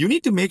you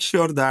need to make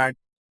sure that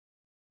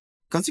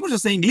consumers are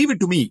saying, leave it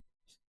to me.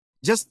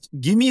 Just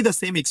give me the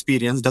same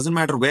experience. Doesn't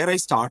matter where I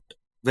start,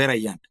 where I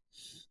end.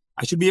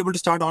 I should be able to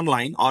start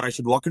online, or I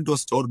should walk into a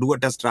store, do a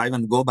test drive,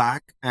 and go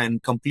back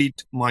and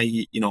complete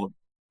my,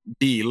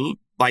 deal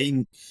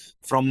buying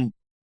from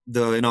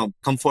the,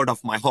 comfort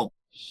of my home.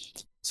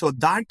 So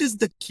that is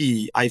the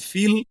key. I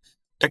feel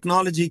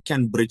technology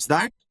can bridge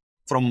that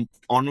from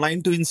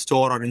online to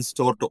in-store or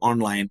in-store to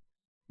online.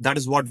 That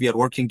is what we are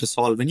working to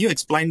solve. When you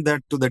explain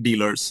that to the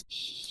dealers,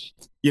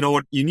 you know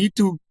what, you need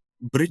to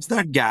bridge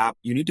that gap.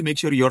 You need to make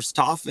sure your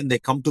staff, when they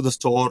come to the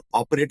store,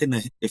 operate in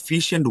an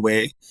efficient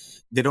way.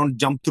 They don't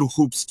jump through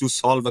hoops to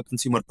solve a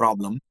consumer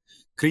problem.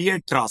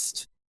 Create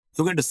trust.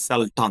 You're going to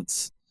sell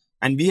tons.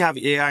 And we have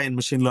AI and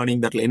machine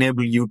learning that will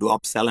enable you to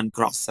upsell and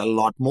cross-sell a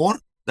lot more.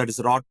 That is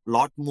a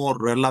lot more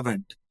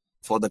relevant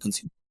for the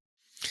consumer.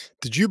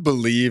 Did you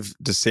believe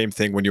the same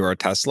thing when you were at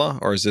Tesla,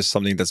 or is this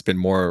something that's been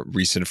more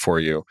recent for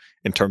you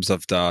in terms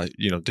of the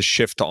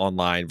shift to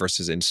online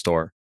versus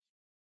in-store?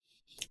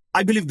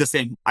 I believe the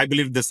same. I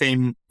believe the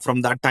same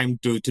from that time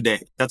to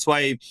today. That's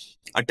why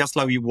at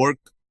Tesla, we work,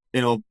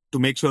 to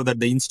make sure that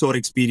the in-store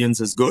experience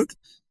is good.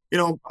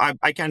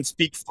 I can't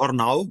speak for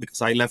now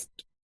because I left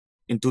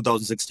in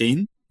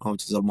 2016,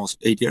 which is almost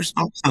 8 years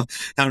now. I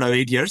don't know,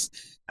 8 years.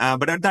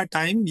 But at that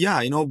time,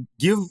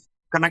 give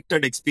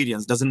connected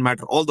experience. Doesn't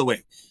matter all the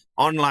way.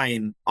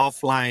 Online,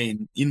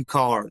 offline, in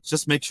car.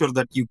 Just make sure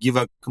that you give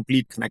a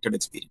complete connected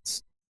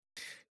experience.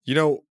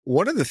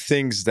 One of the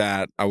things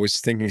that I was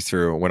thinking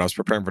through when I was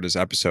preparing for this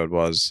episode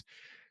was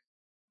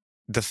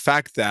the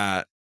fact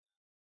that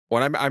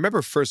when I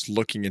remember first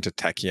looking into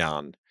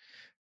Tekion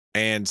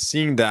and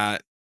seeing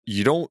that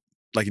you don't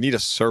need a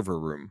server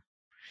room.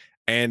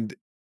 And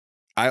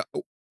I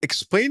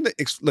explained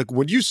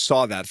when you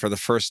saw that for the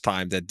first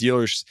time, that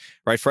dealers,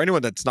 right? For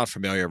anyone that's not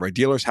familiar, right?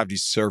 Dealers have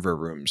these server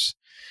rooms,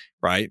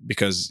 right?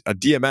 Because a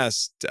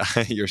DMS,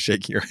 you're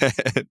shaking your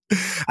head.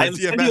 I'll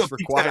send you a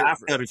picture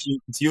after if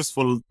it's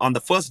useful. On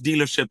the first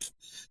dealership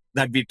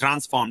that we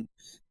transformed,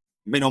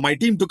 my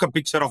team took a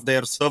picture of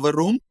their server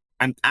room,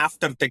 and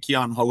after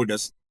Tekion, how it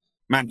is.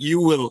 Man,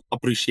 you will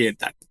appreciate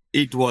that.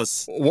 It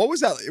was. What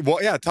was that? Well,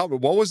 yeah, tell me,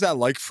 what was that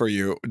like for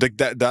you?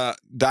 The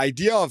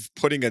idea of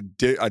putting a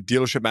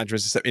dealership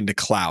management system in the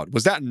cloud,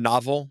 was that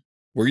novel?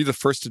 Were you the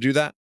first to do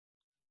that?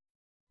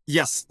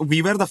 Yes,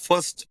 we were the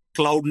first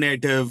cloud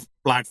native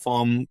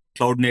platform,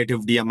 cloud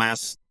native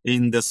DMS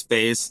in the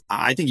space.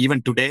 I think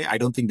even today, I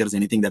don't think there's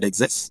anything that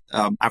exists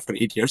after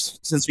 8 years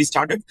since we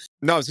started.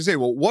 No, I was gonna say,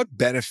 well, what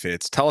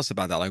benefits? Tell us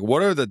about that. Like,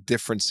 what are the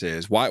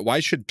differences? Why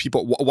should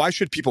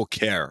people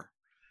care?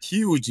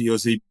 Huge,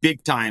 Yossi,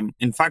 big time.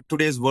 In fact,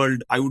 today's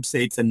world, I would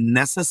say it's a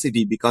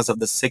necessity because of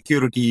the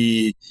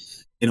security,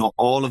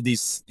 all of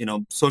these,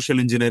 social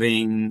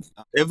engineering,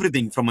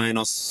 everything from,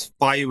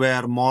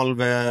 spyware,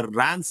 malware,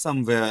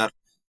 ransomware.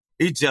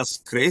 It's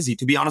just crazy.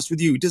 To be honest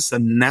with you, it is a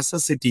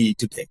necessity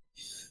today.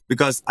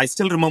 Because I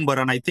still remember,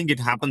 and I think it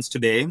happens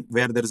today,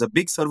 where there is a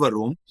big server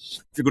room.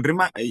 If you could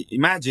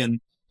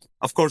imagine,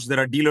 of course, there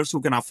are dealers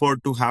who can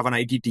afford to have an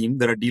IT team.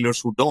 There are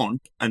dealers who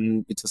don't,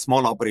 and it's a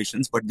small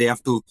operations, but they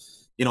have to,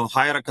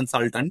 hire a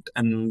consultant,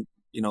 and,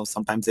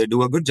 sometimes they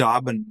do a good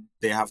job, and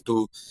they have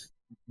to,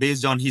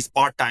 based on his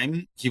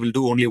part-time, he will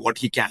do only what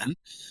he can.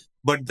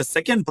 But the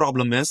second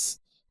problem is,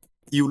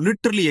 you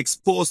literally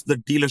expose the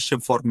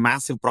dealership for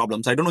massive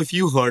problems. I don't know if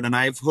you heard, and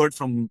I've heard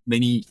from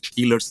many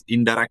dealers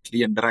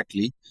indirectly and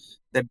directly,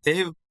 that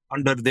they've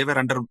they were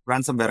under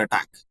ransomware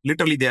attack.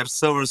 Literally, their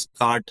servers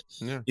got,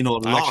 Yeah. I actually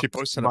locked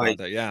posted by. about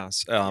that. Yeah.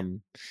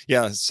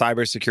 Yeah.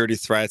 Cybersecurity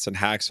threats and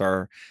hacks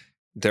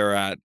they're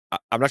at,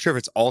 I'm not sure if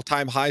it's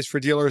all-time highs for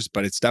dealers,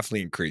 but it's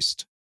definitely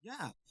increased.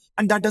 Yeah.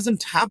 And that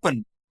doesn't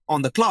happen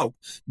on the cloud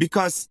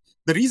because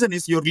the reason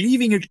is you're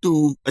leaving it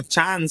to a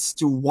chance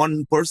to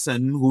one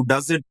person who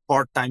does it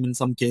part-time in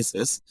some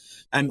cases,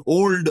 and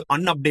old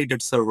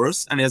unupdated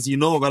servers. And as you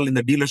know, well, in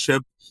the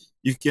dealership,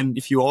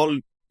 if you all,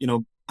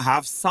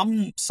 have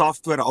some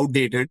software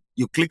outdated,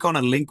 you click on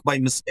a link by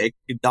mistake,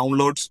 it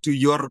downloads to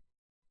your,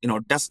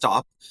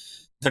 desktop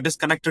that is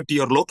connected to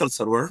your local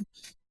server.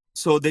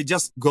 So they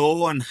just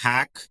go and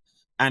hack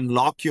and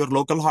lock your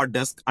local hard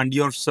disk and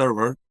your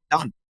server.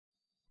 Done.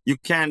 You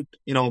can't,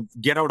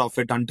 get out of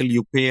it until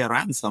you pay a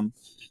ransom.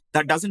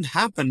 That doesn't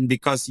happen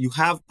because you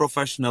have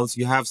professionals,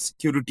 you have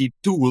security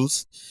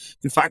tools.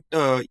 In fact,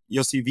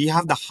 we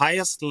have the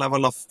highest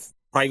level of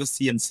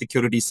privacy and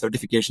security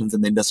certifications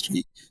in the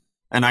industry.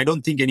 And I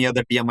don't think any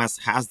other TMS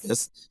has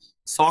this.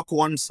 SOC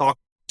 1, SOC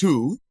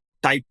 2,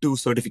 Type 2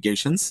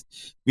 certifications.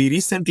 We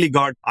recently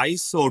got two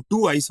ISO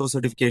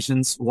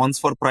certifications, one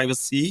for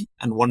privacy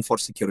and one for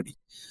security.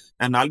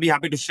 And I'll be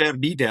happy to share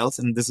details.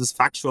 And this is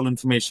factual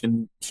information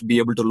you should be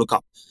able to look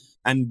up.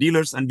 And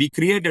we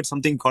created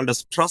something called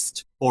as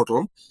Trust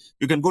Portal.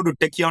 You can go to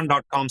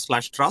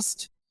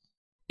tekion.com/trust.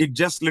 It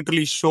just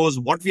literally shows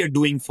what we are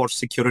doing for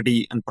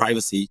security and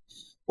privacy.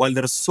 While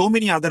there are so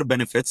many other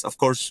benefits, of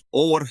course,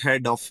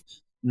 overhead of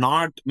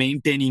not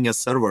maintaining a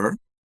server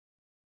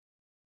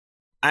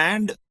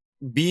and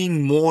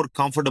being more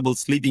comfortable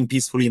sleeping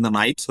peacefully in the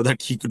night so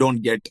that you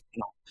don't get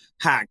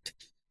hacked.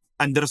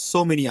 And there are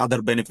so many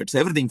other benefits,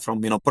 everything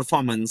from,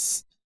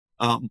 performance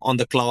on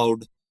the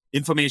cloud.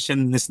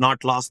 Information is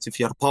not lost if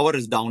your power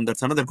is down.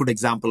 That's another good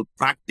example,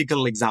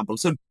 practical example.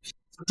 So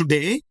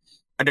today,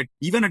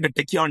 even at a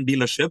Tekion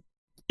dealership,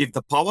 if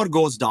the power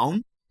goes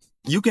down,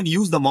 you can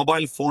use the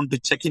mobile phone to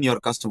check in your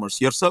customers.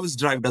 Your service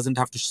drive doesn't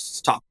have to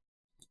stop.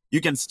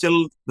 You can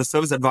the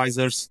service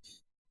advisors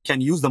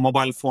can use the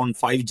mobile phone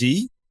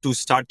 5G to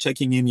start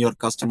checking in your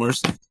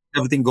customers.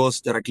 Everything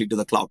goes directly to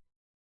the cloud.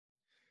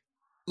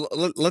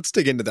 Let's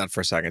dig into that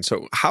for a second.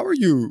 So how are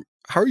you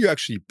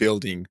actually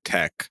building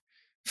tech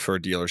for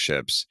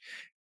dealerships?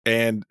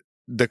 And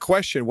the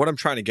question, what I'm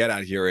trying to get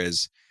at here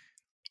is,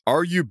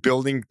 are you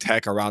building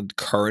tech around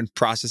current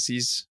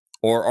processes,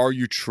 or are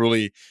you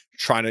truly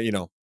trying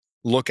to,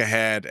 look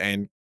ahead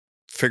and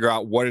figure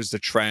out what is the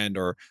trend,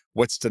 or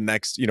what's the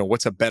next,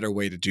 what's a better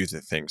way to do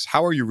the things?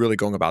 How are you really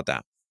going about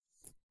that?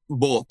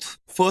 Both.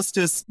 First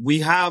is we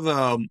have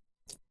a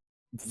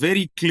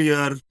very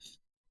clear,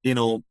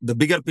 the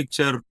bigger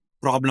picture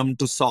problem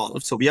to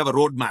solve. So we have a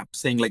roadmap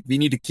saying we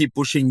need to keep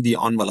pushing the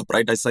envelope,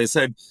 right? As I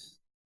said,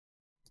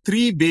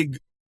 3 big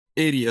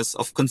areas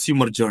of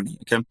consumer journey.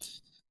 Okay.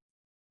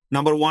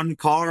 Number 1,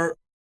 car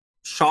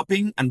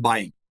shopping and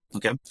buying.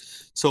 Okay.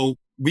 So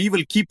we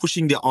will keep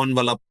pushing the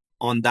envelope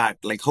on that.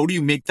 How do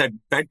you make that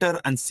better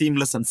and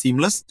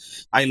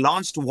seamless? I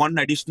launched one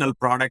additional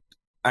product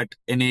at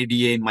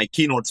NADA in my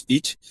keynote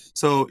speech.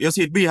 So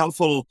it'd be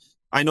helpful.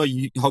 I know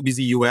how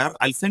busy you are.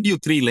 I'll send you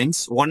 3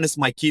 links. One is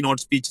my keynote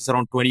speech. It's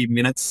around 20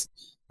 minutes.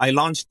 I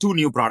launched 2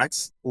 new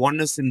products. One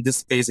is in this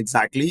space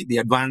exactly, the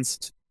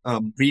advanced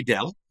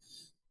retail.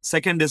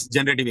 Second is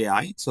generative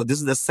AI. So this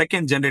is the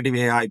second generative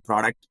AI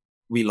product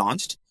we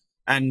launched.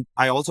 And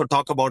I also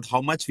talk about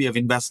how much we have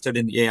invested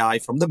in AI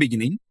from the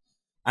beginning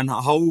and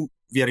how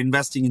we are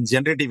investing in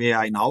generative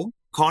AI now,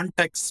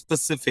 context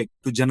specific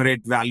to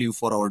generate value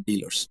for our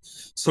dealers.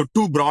 So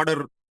 2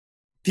 broader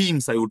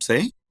themes, I would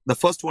say. The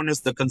first one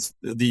is the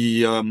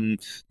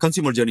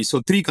consumer journey.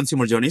 So 3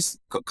 consumer journeys: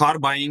 car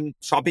buying,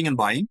 shopping and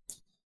buying,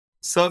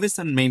 service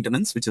and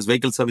maintenance, which is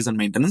vehicle service and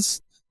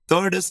maintenance.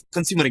 Third is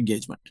consumer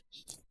engagement.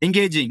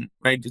 Engaging,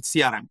 right? It's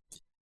CRM.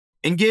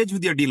 Engage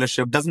with your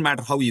dealership. Doesn't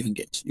matter how you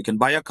engage. You can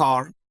buy a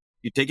car,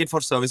 you take it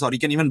for service, or you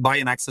can even buy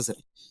an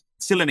accessory.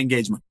 Still an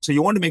engagement. So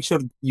you want to make sure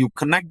you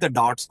connect the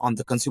dots on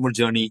the consumer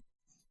journey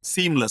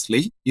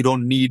seamlessly. You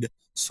don't need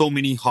so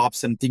many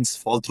hops and things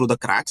fall through the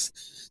cracks.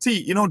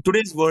 See,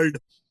 today's world,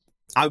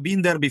 I've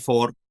been there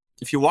before.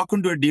 If you walk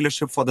into a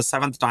dealership for the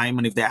 7th time,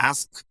 and if they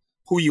ask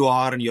who you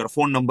are and your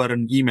phone number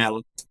and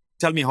email,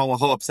 tell me how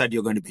upset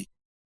you're going to be.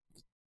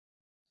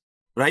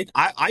 Right?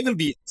 I will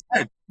be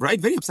upset, right?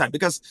 Very upset,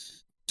 because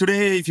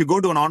today, if you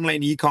go to an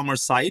online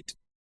e-commerce site,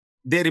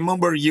 they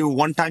remember you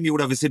one time you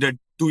would have visited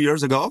 2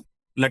 years ago,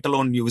 let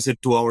alone you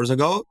visit 2 hours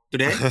ago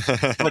today.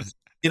 But,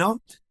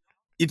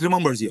 it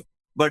remembers you.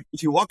 But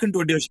if you walk into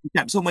a dealership, you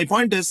can't. So my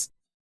point is,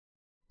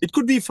 it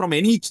could be from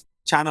any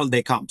channel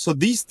they come. So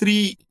these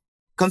 3,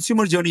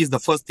 consumer journey is the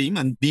first theme,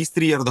 and these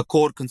 3 are the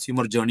core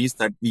consumer journeys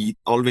that we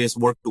always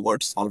work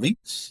towards solving,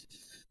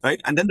 right?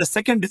 And then the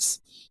second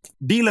is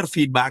dealer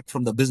feedback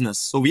from the business.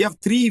 So we have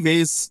 3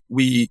 ways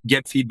we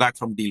get feedback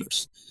from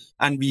dealers,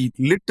 and we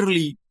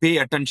literally pay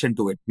attention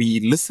to it. We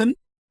listen,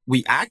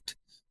 we act,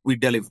 we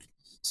deliver.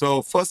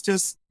 So first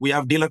is we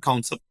have dealer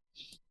council.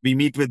 We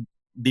meet with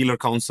dealer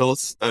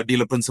councils,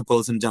 dealer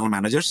principals, and general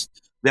managers.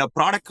 We have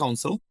product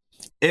council.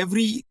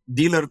 every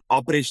dealer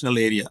operational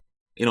area,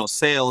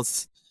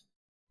 sales,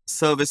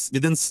 service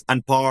within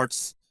and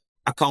parts,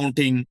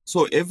 accounting.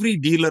 So every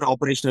dealer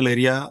operational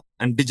area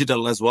and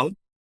digital as well,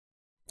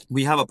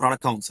 we have a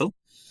product council.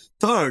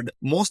 Third,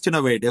 most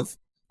innovative,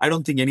 I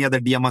don't think any other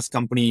DMS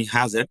company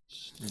has it.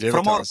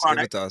 From our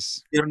product,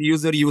 you're a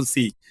user, you will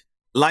see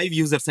live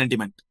user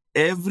sentiment.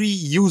 Every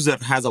user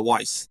has a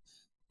voice.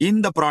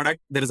 In the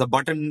product, there is a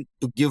button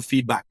to give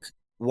feedback.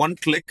 One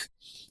click,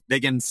 they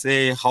can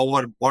say how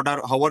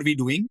are we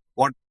doing?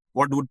 What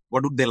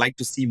would they like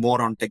to see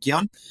more on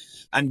Tekion?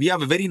 And we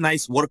have a very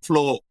nice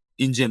workflow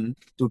engine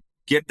to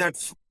get that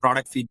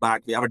product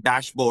feedback. We have a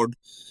dashboard,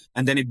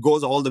 and then it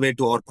goes all the way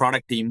to our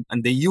product team,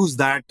 and they use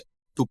that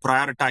to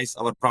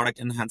prioritize our product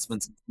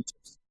enhancements and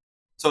features.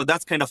 So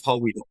that's kind of how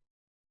we do.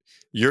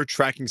 You're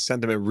tracking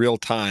sentiment real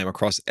time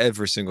across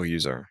every single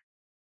user.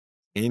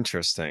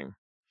 Interesting.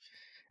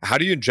 How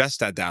do you ingest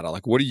that data?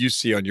 Like, what do you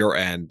see on your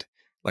end?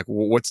 Like,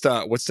 what's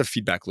the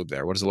feedback loop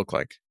there? What does it look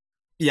like?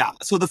 Yeah.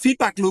 So the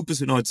feedback loop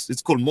is,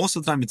 it's cool. Most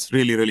of the time, it's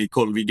really, really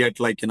cool. We get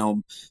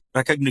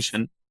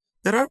recognition.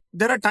 There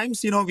are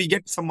times, we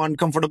get some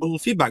uncomfortable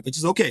feedback, which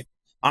is okay.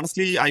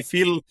 Honestly, I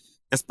feel,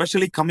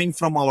 especially coming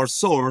from our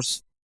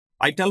source,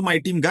 I tell my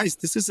team, guys,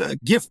 this is a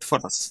gift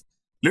for us.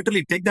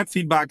 Literally take that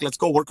feedback. Let's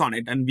go work on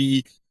it. And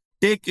we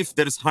take, if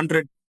there is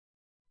 100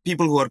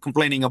 people who are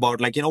complaining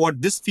about,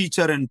 this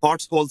feature in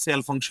parts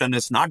wholesale function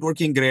is not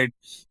working great.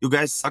 You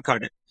guys suck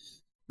at it.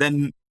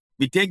 Then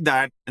we take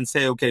that and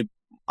say, okay,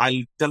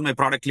 I'll tell my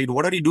product lead,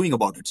 what are you doing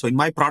about it? So in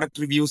my product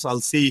reviews,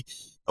 I'll see,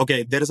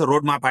 okay, there is a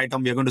roadmap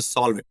item. We are going to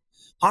solve it.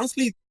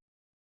 Honestly,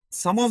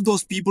 some of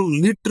those people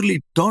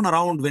literally turn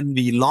around when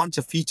we launch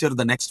a feature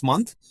the next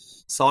month,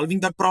 solving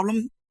that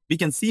problem. We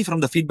can see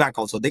from the feedback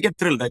also. They get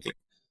thrilled. Like,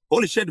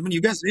 holy shit,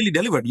 you guys really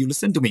delivered. You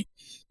listened to me.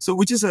 So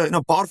which is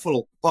a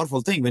powerful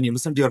thing when you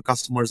listen to your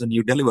customers and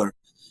you deliver.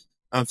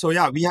 So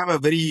yeah, we have a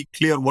very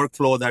clear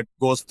workflow that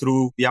goes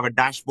through. We have a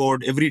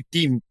dashboard. Every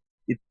team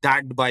is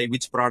tagged by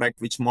which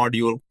product, which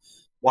module,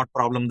 what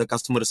problem the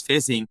customer is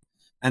facing.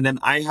 And then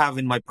I have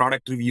in my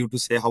product review to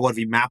say, how are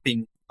we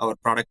mapping our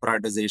product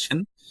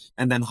prioritization,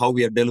 and then how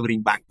we are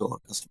delivering back to our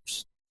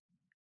customers.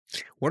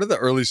 One of the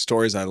early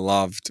stories I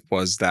loved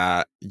was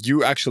that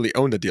you actually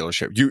owned a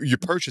dealership. You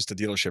purchased a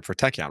dealership for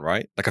Tekion,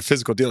 right? Like a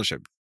physical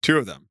dealership, 2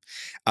 of them.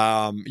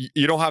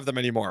 You don't have them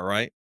anymore,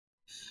 right?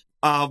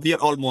 We are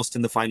almost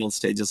in the final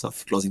stages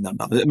of closing them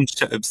down.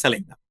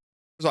 Selling them.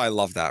 So I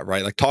love that,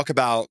 right? Like, talk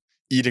about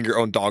eating your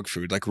own dog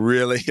food, like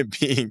really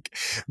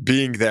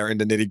being there in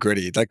the nitty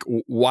gritty. Like,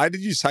 why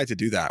did you decide to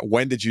do that?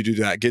 When did you do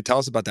that? Tell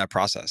us about that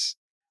process.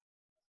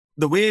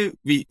 The way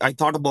I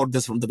thought about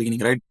this from the beginning,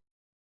 right?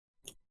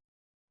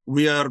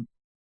 We are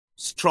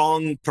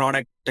strong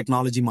product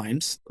technology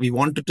minds. We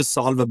wanted to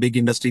solve a big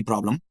industry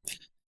problem.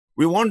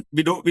 We don't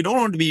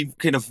want to be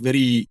kind of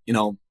very,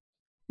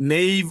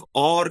 naive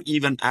or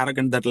even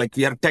arrogant that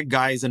we are tech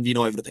guys and we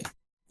know everything.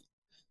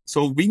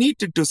 So we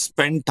needed to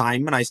spend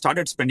time, and I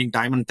started spending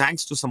time, and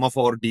thanks to some of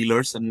our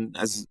dealers, and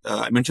as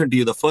I mentioned to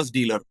you, the first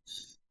dealer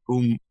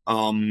whom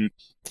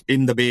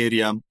in the Bay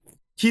Area,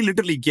 he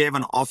literally gave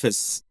an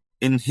office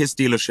in his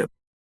dealership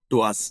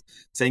to us,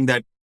 saying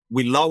that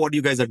we love what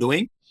you guys are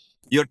doing.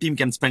 Your team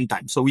can spend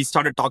time. So we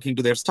started talking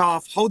to their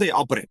staff, how they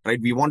operate,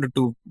 right? We wanted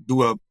to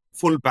do a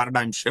full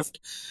paradigm shift.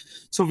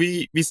 So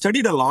we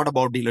studied a lot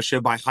about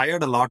dealership. I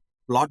hired a lot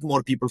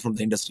more people from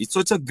the industry.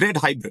 So it's a great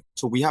hybrid.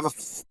 So we have a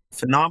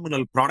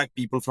phenomenal product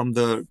people from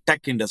the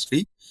tech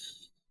industry.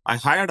 I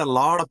hired a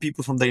lot of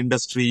people from the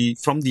industry,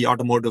 from the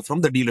automotive,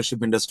 from the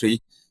dealership industry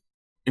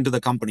into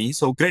the company.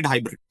 So great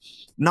hybrid.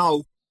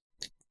 Now,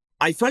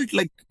 I felt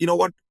like,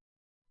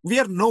 we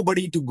are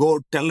nobody to go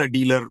tell a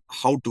dealer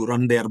how to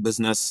run their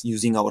business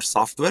using our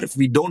software if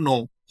we don't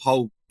know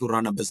how to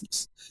run a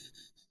business.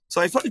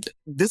 So I felt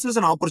this is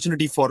an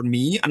opportunity for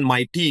me and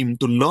my team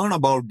to learn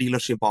about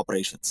dealership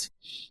operations.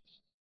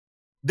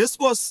 This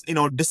was,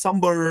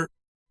 December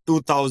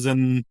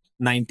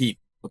 2019,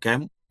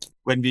 okay,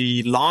 when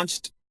we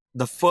launched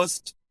the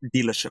first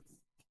dealership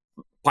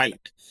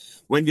pilot.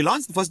 When we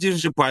launched the first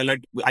dealership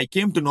pilot, I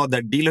came to know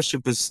that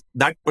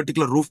that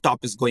particular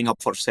rooftop is going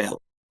up for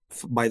sale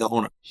by the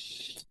owner.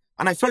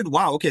 And I felt,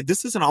 wow, okay,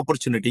 this is an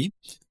opportunity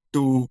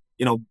to,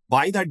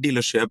 buy that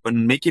dealership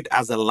and make it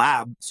as a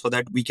lab so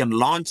that we can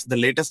launch the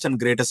latest and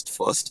greatest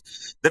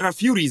first. There are a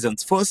few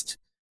reasons. First,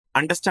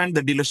 understand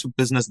the dealership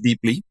business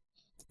deeply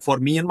for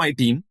me and my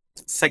team.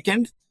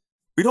 Second,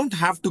 we don't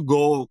have to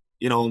go,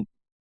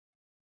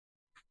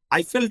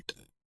 I felt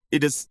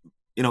it is,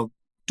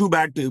 too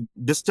bad to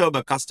disturb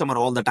a customer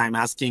all the time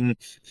asking,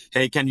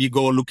 hey, can we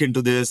go look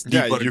into this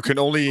deeper? Yeah, you can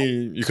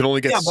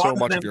only get so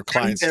much of your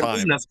client's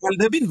time. Well,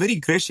 they've been very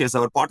gracious.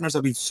 Our partners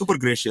have been super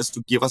gracious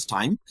to give us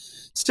time.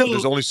 Still,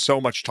 there's only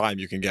so much time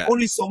you can get.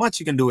 Only so much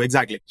you can do,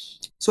 exactly.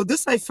 So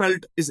this I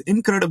felt is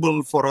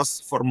incredible for us,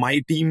 for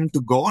my team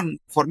to go on.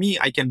 For me,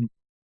 I can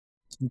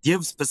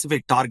give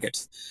specific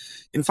targets.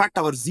 In fact,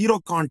 our zero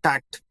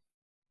contact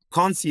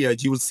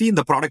concierge, you will see in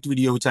the product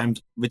video,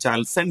 which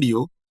I'll send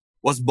you,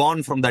 was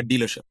born from that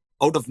dealership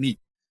out of need,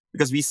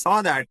 because we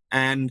saw that.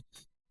 And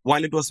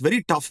while it was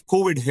very tough,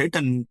 COVID hit,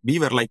 and we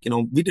were like,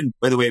 we didn't.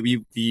 By the way,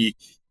 we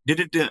did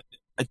it.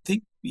 I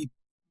think we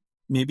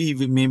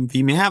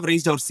may have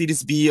raised our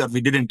Series B, or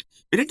we didn't.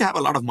 We didn't have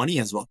a lot of money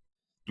as well.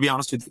 To be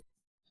honest with you,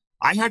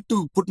 I had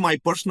to put my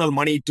personal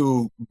money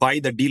to buy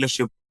the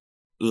dealership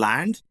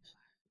land.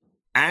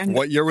 And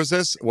what year was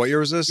this?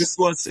 This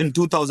was in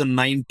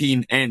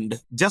 2019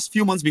 end, just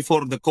few months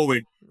before the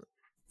COVID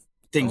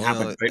thing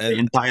happened, right? The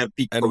entire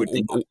peak COVID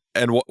thing.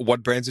 And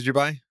what brands did you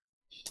buy?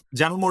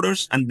 General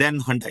Motors and then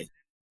Hyundai.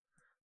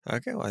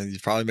 Okay, well, you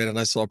probably made a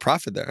nice little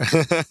profit there.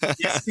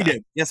 Yes, we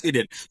did. Yes, we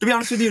did. To be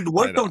honest with you, it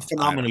worked out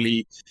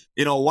phenomenally.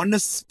 One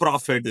is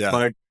profit,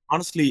 but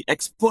honestly,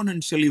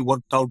 exponentially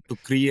worked out to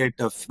create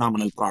a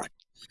phenomenal product.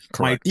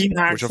 Correct. My team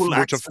had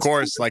which of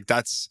course, like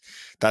that's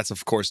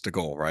of course the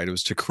goal, right? It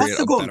was to create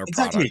a better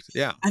product.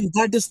 Yeah. And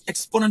that is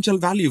exponential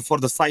value for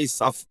the size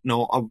of,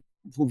 of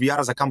who we are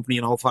as a company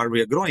and how far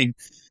we are growing.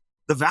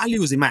 The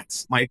value is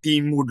immense. My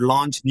team would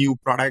launch new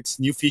products,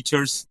 new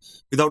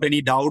features without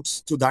any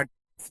doubts to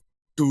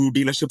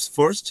dealerships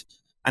first.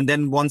 And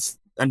then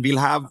we'll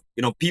have,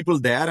 people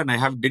there, and I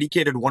have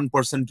dedicated one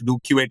person to do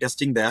QA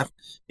testing there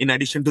in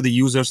addition to the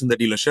users in the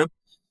dealership.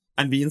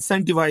 And we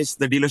incentivize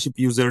the dealership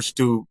users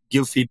to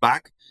give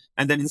feedback.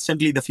 And then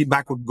instantly the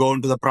feedback would go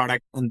into the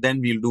product. And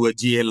then we'll do a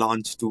GA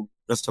launch to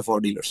rest of our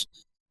dealers.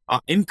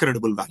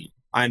 Incredible value.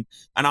 And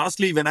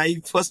honestly, when I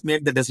first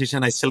made the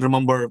decision, I still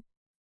remember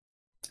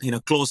in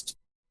a closed,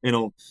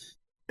 in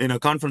a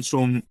conference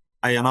room,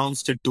 I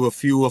announced it to a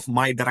few of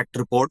my direct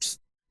reports.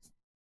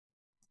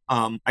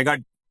 I got,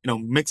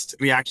 mixed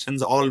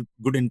reactions, all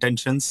good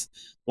intentions.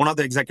 One of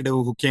the executives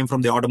who came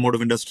from the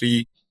automotive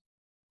industry,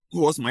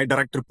 who was my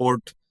direct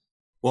report,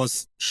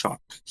 was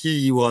shocked.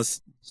 He was,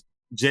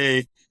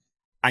 Jay,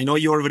 I know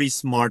you're very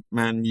smart,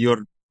 man.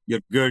 You're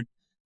good.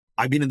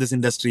 I've been in this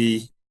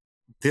industry.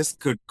 This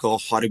could go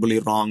horribly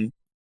wrong.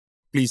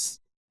 Please,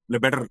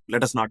 better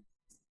let us not.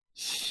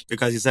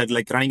 Because he said,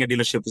 like, running a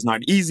dealership is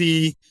not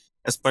easy,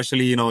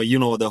 especially,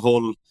 the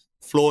whole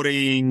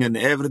flooring and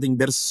everything.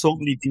 There's so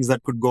many things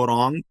that could go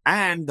wrong.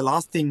 And the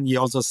last thing he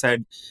also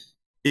said,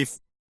 if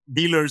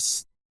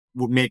dealers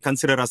may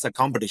consider us a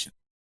competition,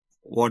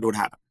 what would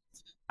happen?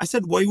 I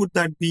said, why would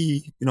that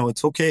be?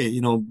 It's okay.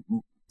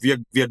 We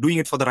are doing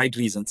it for the right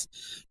reasons.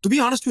 To be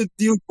honest with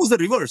you, it was the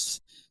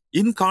reverse.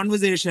 In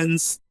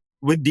conversations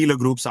with dealer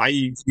groups,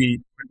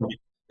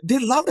 they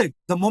loved it.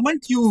 The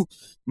moment you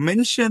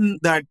mention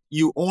that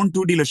you own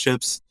 2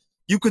 dealerships,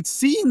 you could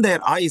see in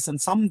their eyes,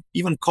 and some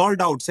even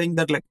called out saying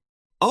that, like,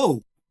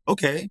 oh,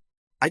 okay,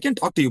 I can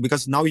talk to you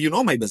because now you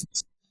know my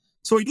business.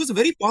 So it was a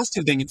very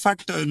positive thing. In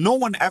fact, no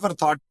one ever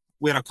thought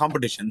we're a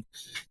competition.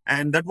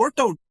 And that worked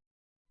out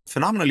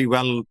phenomenally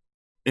well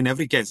in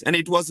every case. And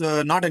it was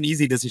not an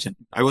easy decision.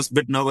 I was a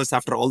bit nervous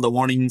after all the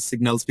warning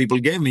signals people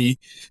gave me.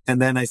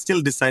 And then I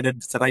still decided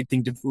it's the right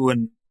thing to do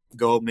and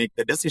go make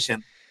the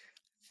decision.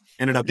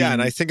 Ended up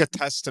and I think a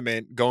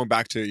testament, going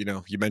back to,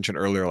 you mentioned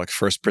earlier, like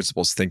first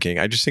principles thinking,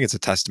 I just think it's a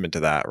testament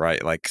to that,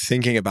 right? Like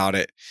thinking about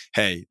it,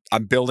 hey,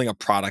 I'm building a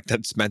product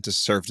that's meant to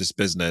serve this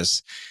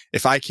business.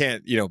 If I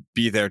can't,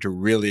 be there to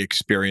really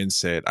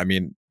experience it,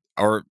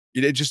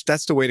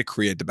 that's the way to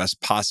create the best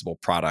possible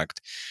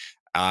product.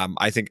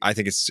 I think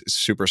it's a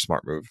super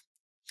smart move.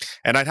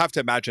 And I'd have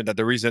to imagine that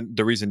the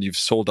reason you've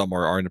sold them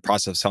or are in the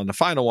process of selling the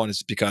final one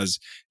is because,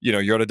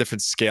 you're at a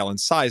different scale and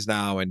size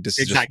now, and this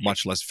is just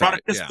much less fair.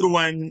 Product is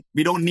proven.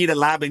 We don't need a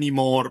lab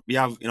anymore. We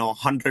have,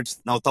 hundreds,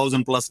 now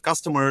 1,000+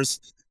 customers.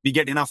 We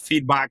get enough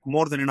feedback,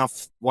 more than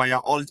enough via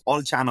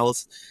all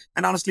channels.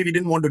 And honestly, we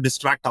didn't want to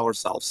distract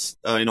ourselves,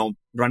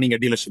 running a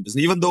dealership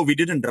business. Even though we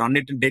didn't run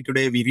it day to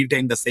day, we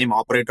retained the same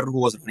operator who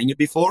was running it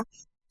before.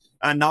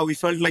 And now we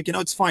felt like,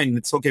 it's fine.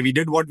 It's okay. We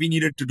did what we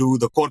needed to do.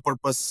 The core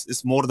purpose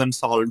is more than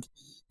solved.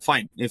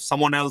 Fine. If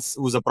someone else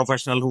who's a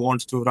professional who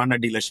wants to run a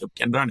dealership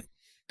can run it.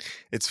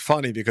 It's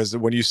funny because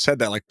when you said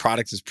that, like,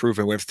 product is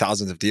proven, we have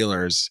thousands of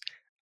dealers.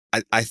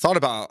 I thought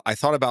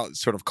about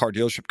sort of Car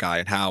Dealership Guy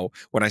and how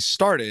when I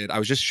started, I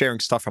was just sharing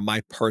stuff from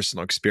my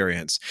personal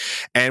experience.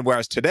 And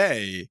whereas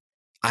today,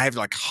 I have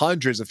like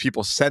hundreds of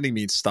people sending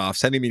me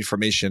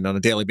information on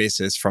a daily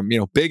basis from,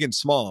 big and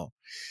small.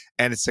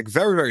 And it's like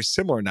very, very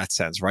similar in that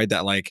sense, right?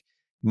 That like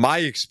my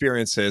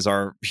experiences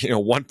are,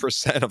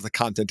 1% of the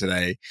content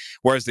today,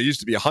 whereas they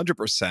used to be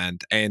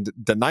 100%. And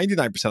the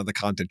 99% of the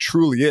content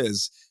truly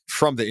is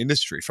from the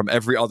industry, from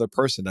every other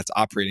person that's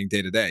operating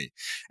day to day.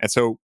 And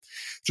so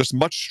just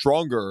much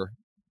stronger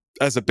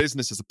as a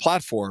business, as a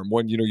platform,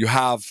 when, you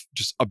have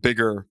just a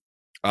bigger,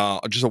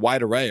 just a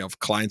wide array of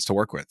clients to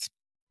work with.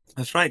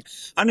 That's right.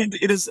 And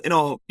it is,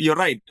 you're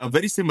right,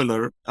 very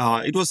similar.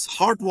 It was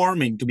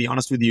heartwarming, to be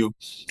honest with you.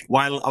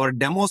 While our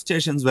demo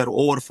stations were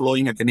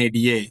overflowing at an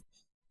ADA,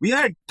 we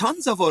had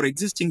tons of our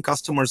existing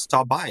customers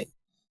stop by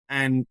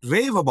and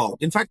rave about.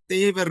 In fact,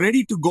 they were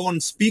ready to go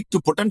and speak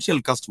to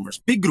potential customers,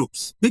 big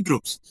groups.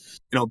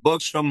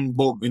 Bergstrom,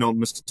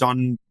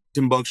 Mr.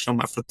 Tim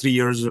Bergstrom, after 3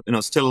 years,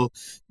 still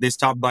they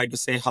stopped by to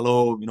say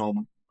hello,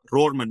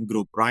 Rohrman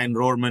Group. Ryan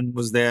Rohrman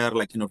was there,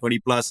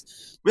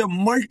 20+. We have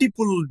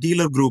multiple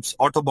dealer groups,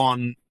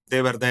 Autobahn,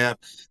 They were there.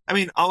 I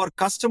mean, our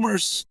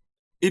customers,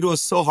 it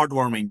was so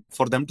heartwarming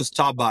for them to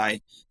stop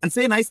by and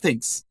say nice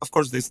things. Of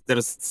course, there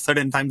is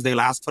certain times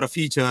they'll ask for a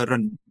feature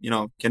and,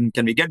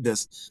 can we get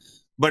this?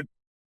 But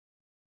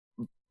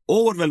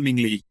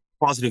overwhelmingly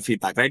positive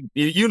feedback, right?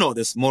 You know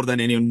this more than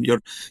anyone,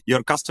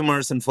 your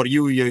customers, and for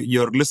you,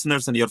 your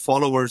listeners and your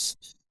followers,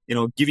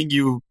 giving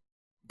you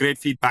great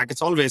feedback.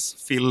 It's always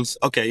feels,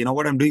 okay, you know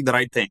what, I'm doing the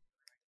right thing.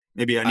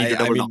 Maybe I need to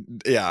double down.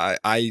 Yeah,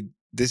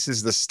 this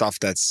is the stuff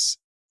that's,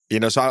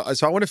 so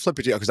I want to flip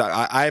it to you because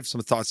I have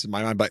some thoughts in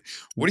my mind, but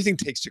what do you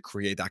think it takes to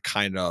create that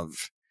kind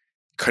of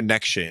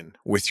connection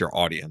with your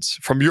audience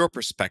from your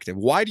perspective?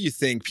 Why do you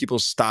think people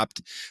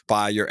stopped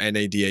by your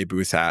NADA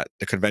booth at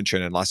the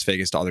convention in Las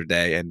Vegas the other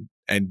day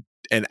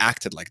and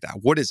acted like that?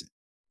 What is it?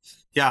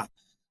 Yeah.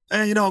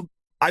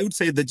 I would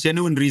say the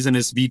genuine reason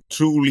is we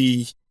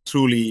truly,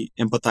 truly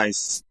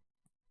empathize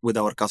with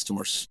our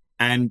customers,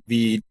 and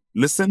we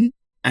listen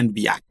and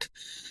we act,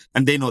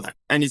 and they know that.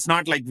 And it's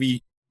not like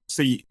we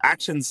see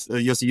actions.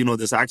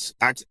 This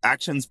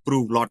actions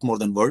prove a lot more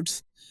than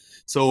words.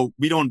 So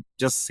we don't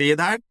just say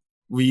that,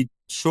 we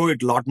show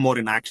it a lot more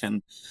in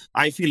action.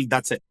 I feel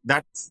that's it.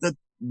 That's the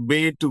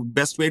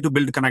best way to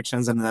build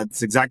connections, and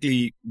that's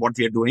exactly what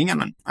we are doing.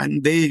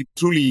 And they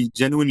truly,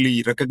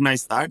 genuinely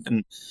recognize that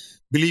and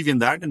believe in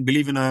that, and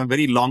believe in a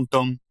very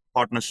long-term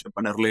partnership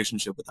and a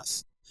relationship with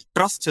us.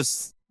 Trust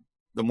is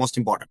the most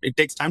important. It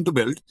takes time to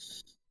build.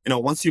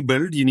 Once you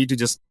build, you need to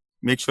just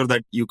make sure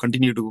that you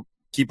continue to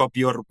keep up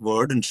your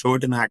word and show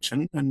it in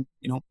action, and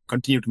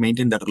continue to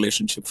maintain that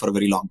relationship for a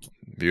very long time.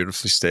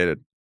 Beautifully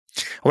stated.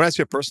 I want to ask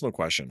you a personal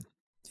question.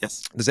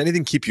 Yes. Does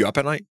anything keep you up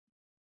at night?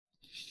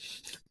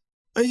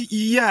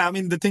 Yeah, I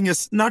mean, the thing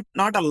is, not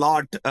a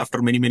lot.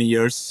 After many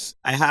years,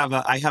 I have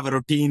a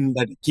routine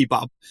that I keep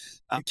up.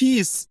 Key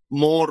is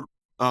more.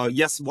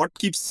 Yes, what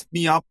keeps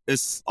me up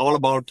is all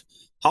about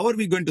how are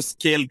we going to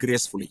scale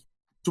gracefully.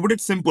 To put it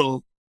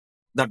simple,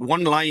 that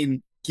one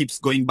line keeps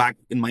going back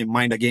in my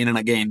mind again and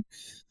again.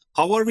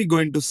 How are we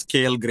going to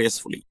scale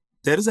gracefully?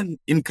 There is an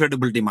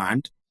incredible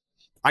demand.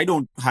 I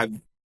don't have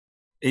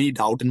any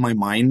doubt in my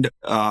mind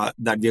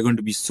that we are going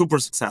to be super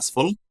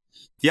successful.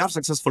 We are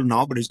successful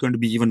now, but it's going to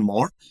be even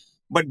more.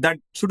 But that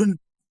shouldn't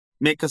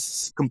make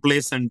us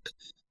complacent.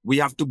 We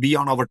have to be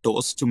on our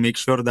toes to make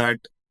sure that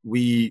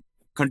we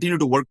continue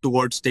to work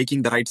towards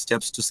taking the right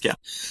steps to scale.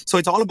 So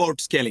it's all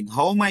about scaling.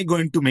 How am I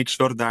going to make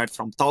sure that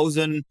from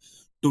 1,000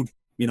 to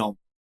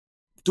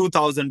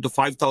 2,000 to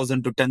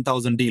 5,000 to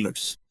 10,000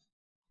 dealers?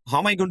 How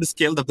am I going to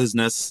scale the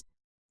business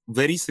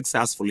very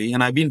successfully?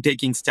 And I've been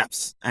taking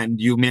steps,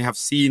 and you may have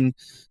seen,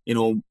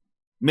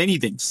 many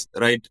things,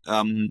 right?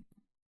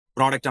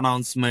 Product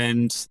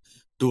announcements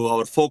to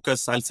our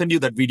focus. I'll send you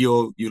that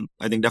video.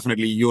 I think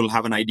definitely you'll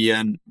have an idea,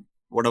 and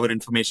whatever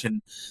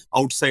information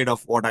outside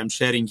of what I'm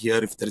sharing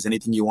here, if there's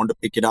anything you want to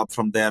pick it up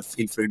from there,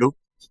 feel free to.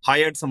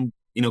 Hired some,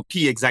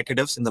 key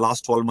executives in the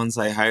last 12 months.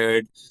 I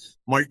hired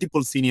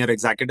multiple senior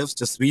executives.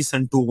 Just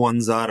recent two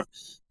ones are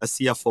a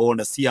CFO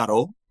and a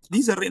CRO.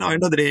 These are,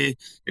 end of the day,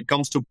 it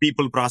comes to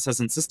people, process,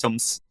 and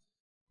systems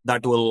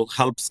that will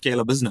help scale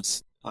a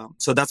business.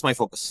 So that's my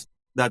focus.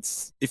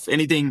 That's, if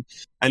anything,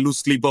 I lose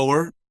sleep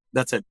over,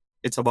 that's it.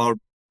 It's about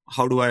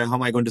how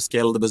am I going to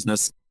scale the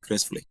business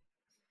gracefully?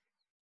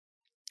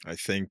 I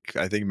think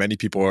many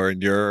people are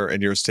in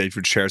your stage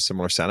would share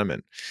similar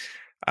sentiment,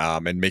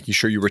 and making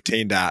sure you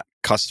retain that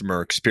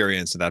customer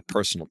experience and that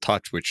personal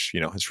touch, which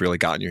has really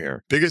gotten you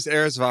here. Biggest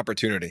areas of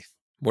opportunity.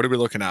 What are we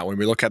looking at when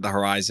we look at the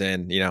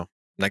horizon?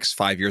 Next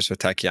 5 years for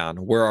Tekion.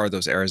 Where are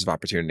those areas of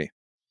opportunity?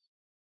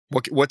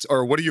 What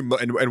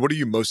are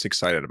you most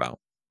excited about?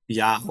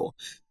 Yeah.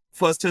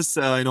 First is,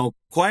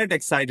 quite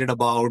excited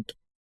about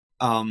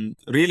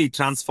really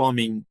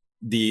transforming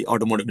the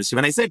automotive industry.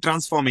 When I say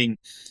transforming,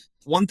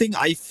 one thing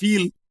I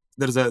feel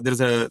there's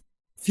a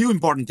few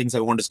important things I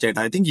want to state.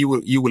 I think you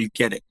will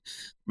get it.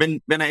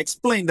 When I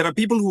explain, there are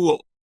people who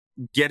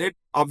get it,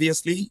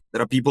 obviously.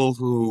 There are people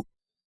who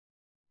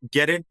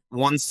get it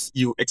once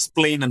you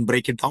explain and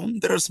break it down.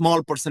 There are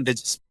small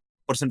percentage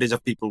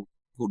of people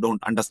who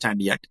don't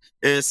understand yet.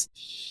 Is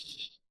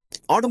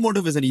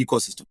automotive is an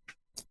ecosystem.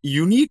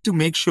 You need to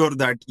make sure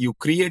that you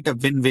create a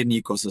win-win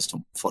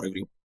ecosystem for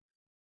everyone.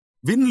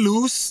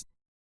 Win-lose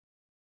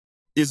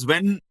is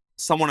when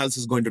someone else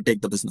is going to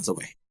take the business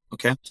away.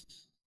 Okay.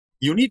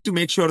 You need to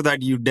make sure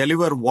that you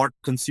deliver what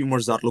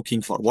consumers are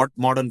looking for, what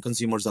modern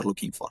consumers are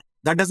looking for.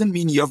 That doesn't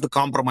mean you have to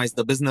compromise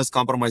the business,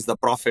 compromise the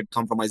profit,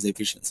 compromise the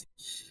efficiency.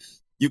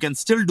 You can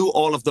still do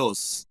all of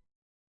those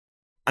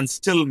and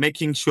still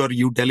making sure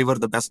you deliver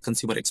the best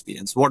consumer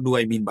experience. What do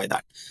I mean by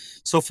that?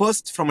 So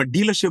first, from a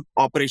dealership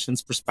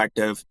operations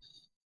perspective,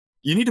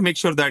 you need to make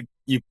sure that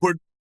you put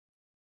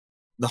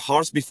the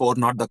horse before,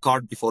 not the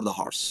cart before the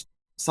horse.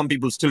 Some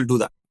people still do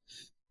that.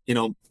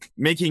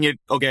 Making it,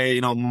 okay,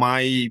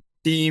 my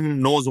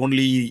team knows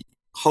only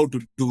how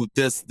to do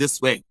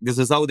this way. This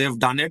is how they've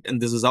done it, and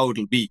this is how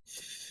it'll be.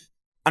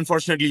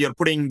 Unfortunately, you're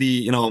putting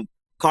the,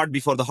 cart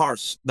before the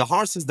horse. The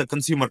horse is the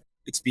consumer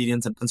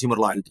experience and consumer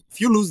loyalty. If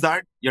you lose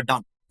that, you're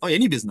done. Or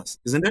any business,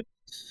 isn't it?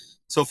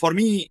 So for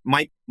me,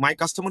 my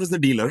customer is the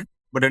dealer,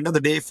 but end of the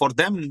day, for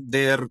them,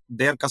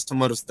 their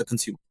customer is the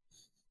consumer.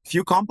 If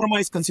you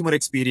compromise consumer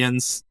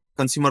experience,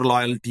 consumer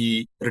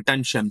loyalty,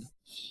 retention,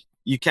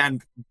 you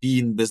can't be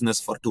in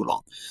business for too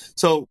long.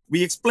 So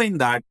we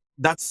explained that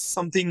that's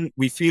something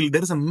we feel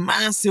there is a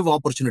massive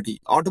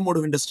opportunity.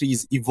 Automotive industry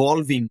is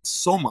evolving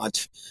so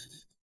much,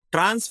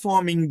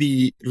 transforming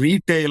the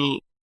retail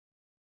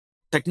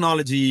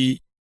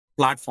technology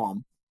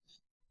platform.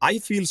 I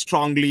feel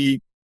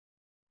strongly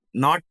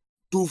not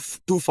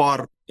too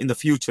far in the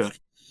future,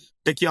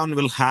 Tekion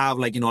will have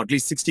at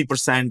least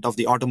 60% of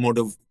the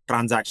automotive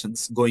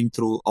transactions going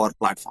through our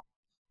platform.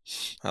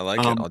 I like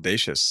it.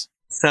 Audacious.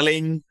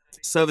 Selling,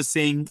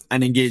 servicing,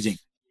 and engaging.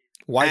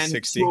 Why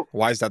 60? So,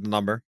 why is that the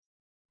number?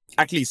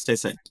 At least I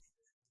said.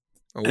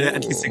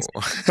 At least 60.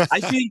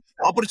 I feel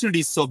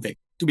opportunity is so big,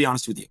 to be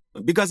honest with you,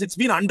 because it's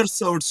been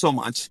underserved so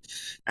much.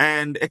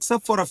 And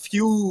except for a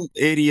few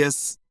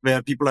areas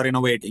where people are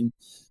innovating,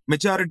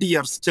 majority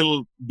are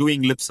still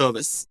doing lip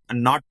service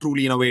and not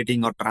truly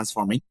innovating or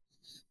transforming.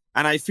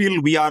 And I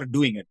feel we are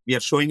doing it. We are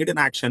showing it in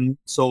action.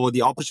 So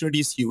the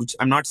opportunity is huge.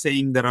 I'm not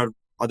saying there are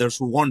others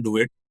who won't do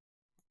it.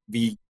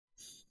 We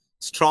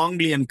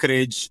strongly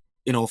encourage,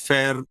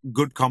 fair,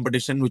 good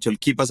competition, which will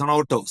keep us on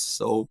our toes.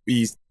 So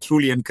we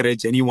truly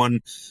encourage anyone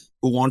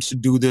who wants to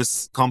do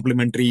this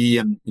complimentary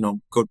and,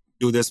 could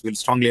do this. We'll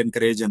strongly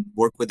encourage and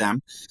work with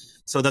them.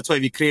 So that's why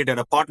we created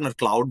a partner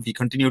cloud. We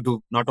continue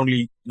to not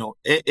only,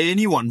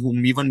 anyone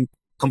whom even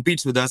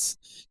competes with us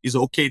is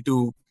okay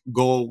to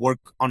go work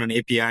on an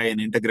API and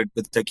integrate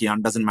with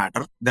Tekion, doesn't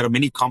matter. There are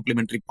many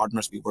complementary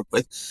partners we work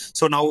with.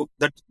 So now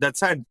that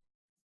said,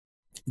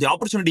 the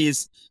opportunity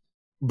is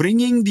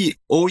bringing the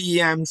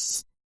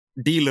OEMs,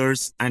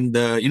 dealers, and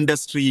the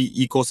industry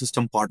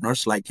ecosystem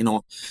partners like,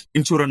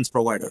 insurance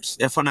providers,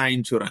 F&I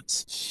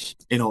insurance,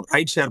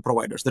 rideshare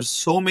providers. There's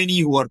so many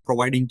who are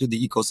providing to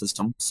the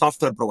ecosystem,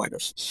 software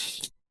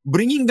providers.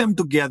 Bringing them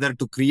together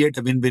to create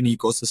a win-win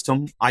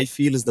ecosystem, I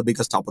feel is the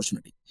biggest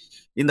opportunity.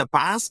 In the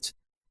past,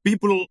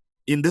 people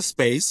in this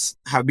space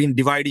have been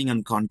dividing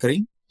and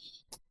conquering.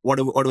 What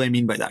do I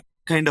mean by that?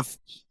 Kind of,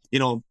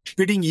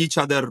 pitting each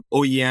other,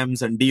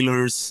 OEMs and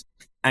dealers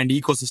and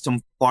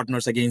ecosystem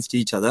partners against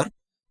each other.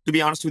 To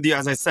be honest with you,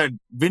 as I said,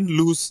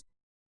 win-lose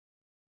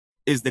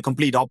is the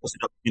complete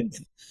opposite of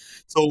win-win.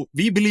 So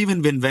we believe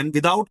in win-win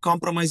without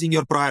compromising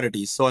your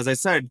priorities. So as I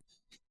said,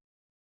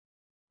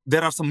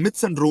 there are some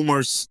myths and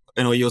rumors,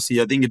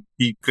 Yossi. I think it'd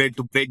be great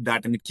to break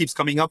that, and it keeps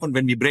coming up. And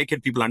when we break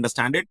it, people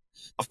understand it.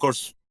 Of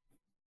course,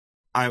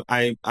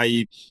 I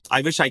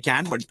wish I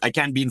can, but I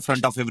can't be in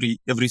front of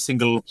every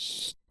single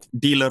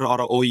dealer or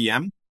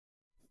OEM.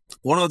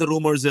 One of the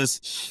rumors is,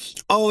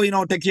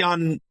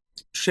 Tekion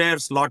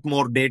shares a lot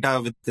more data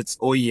with its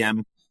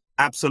OEM.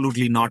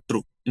 Absolutely not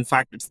true. In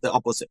fact, it's the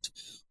opposite.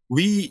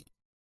 We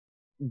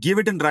give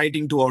it in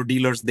writing to our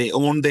dealers. They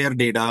own their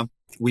data.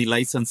 We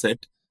license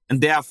it, and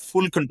they have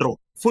full control.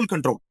 Full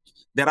control.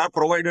 There are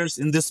providers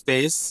in this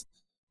space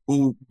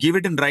who give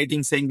it in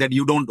writing saying that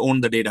you don't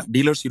own the data.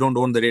 Dealers, you don't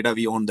own the data.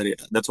 We own the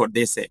data. That's what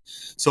they say.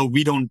 So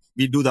we do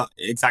the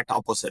exact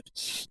opposite.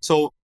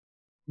 So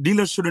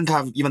dealers shouldn't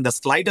have even the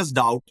slightest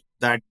doubt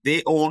that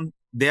they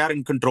are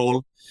in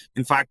control.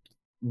 In fact,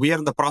 we are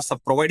in the process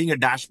of providing a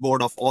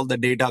dashboard of all the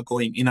data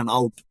going in and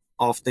out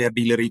of their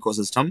dealer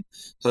ecosystem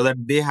so that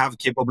they have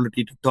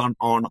capability to turn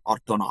on or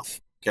turn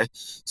off. Okay.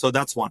 So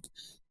that's one.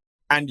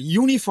 And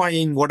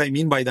unifying, what I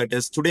mean by that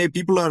is today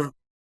people are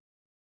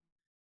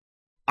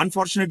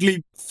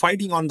unfortunately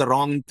fighting on the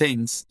wrong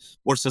things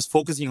versus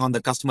focusing on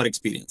the customer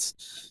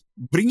experience.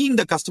 Bringing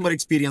the customer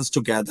experience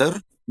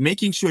together,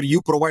 making sure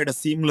you provide a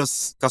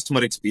seamless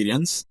customer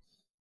experience,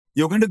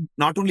 you're going to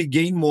not only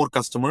gain more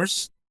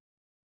customers,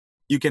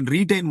 you can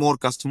retain more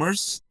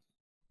customers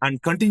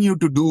and continue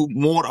to do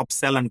more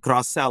upsell and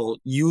cross-sell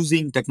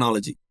using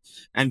technology.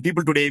 And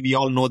people today, we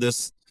all know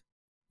this,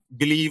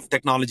 believe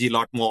technology a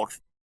lot more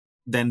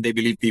than they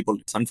believe people.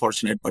 It's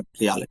unfortunate, but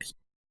reality.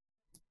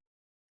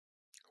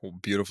 Well,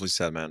 beautifully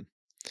said, man.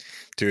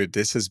 Dude,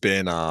 this has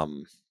been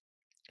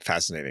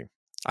fascinating.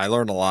 I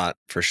learned a lot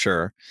for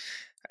sure.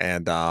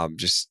 And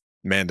just,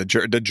 man, the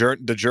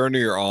journey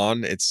you're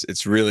on,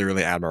 it's really,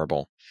 really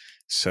admirable.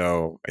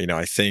 So,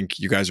 I think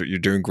you guys you're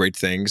doing great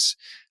things,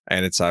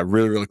 and it's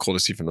really, really cool to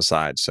see from the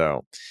side.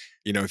 So,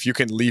 if you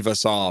can leave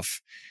us off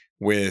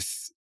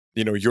with,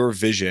 your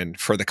vision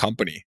for the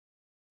company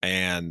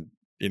and,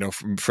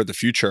 for the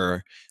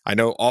future. I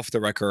know off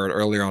the record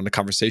earlier on the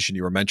conversation,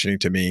 you were mentioning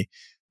to me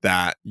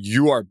that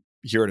you are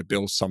here to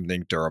build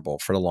something durable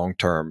for the long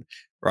term,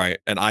 right?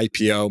 An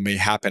IPO may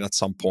happen at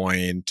some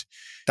point.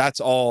 That's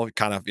all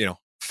kind of,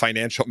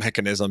 financial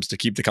mechanisms to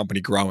keep the company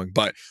growing.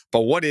 But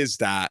what is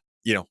that,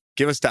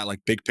 give us that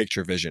big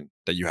picture vision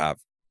that you have.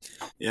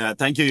 Yeah.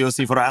 Thank you,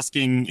 Yossi, for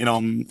asking.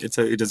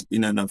 It has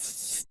been a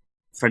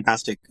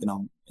fantastic,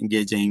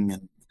 engaging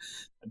and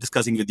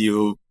discussing with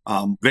you.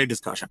 Great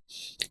discussion.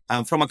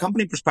 From a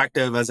company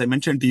perspective, as I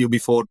mentioned to you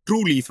before,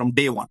 truly from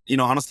day one,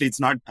 honestly,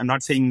 I'm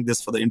not saying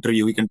this for the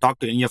interview. You can talk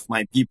to any of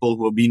my people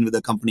who have been with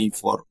the company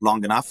for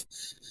long enough.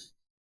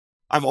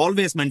 I've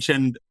always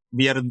mentioned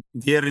we are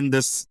in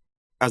this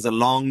as a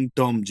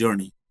long-term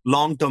journey.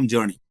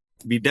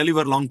 We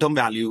deliver long-term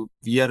value.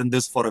 We are in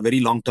this for a very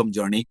long-term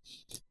journey.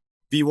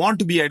 We want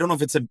to be, I don't know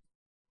if it's a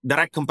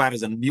direct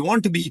comparison. We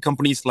want to be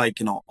companies like,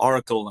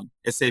 Oracle and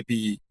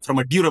SAP from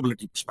a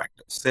durability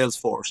perspective,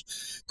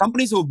 Salesforce,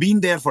 companies who have been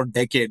there for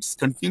decades,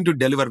 continue to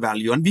deliver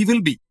value. And we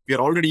will be. We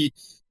are already,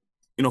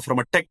 from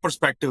a tech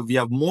perspective, we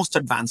have most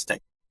advanced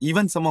tech.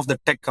 Even some of the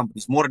tech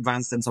companies, more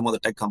advanced than some of the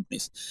tech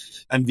companies.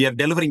 And we are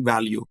delivering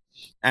value.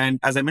 And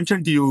as I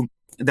mentioned to you,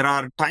 there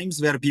are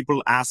times where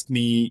people ask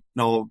me,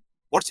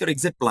 what's your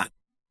exit plan?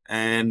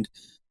 And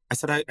I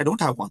said, I don't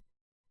have one.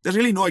 There's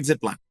really no exit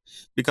plan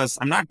because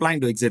I'm not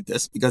planning to exit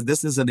this because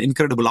this is an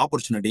incredible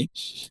opportunity.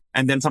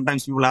 And then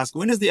sometimes people ask,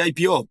 when is the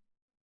IPO?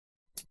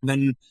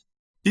 When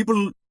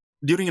people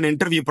during an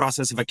interview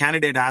process, if a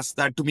candidate asks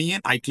that to me,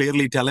 I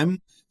clearly tell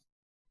him,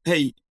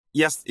 hey,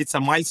 yes, it's a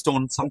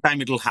milestone.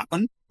 Sometime it'll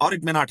happen or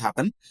it may not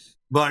happen.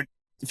 But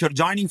if you're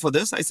joining for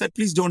this, I said,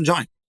 please don't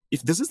join.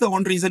 If this is the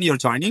one reason you're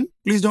joining,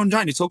 please don't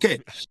join. It's okay.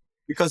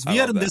 Because we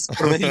are in this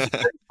for very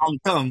long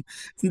term.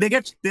 They're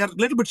a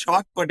little bit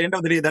shocked, but at the end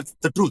of the day, that's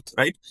the truth,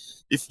 right?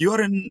 If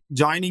you're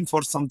joining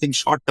for something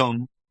short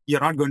term, you're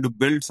not going to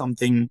build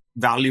something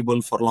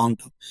valuable for long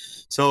term.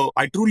 So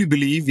I truly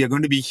believe we are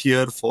going to be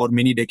here for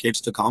many decades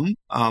to come.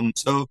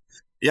 So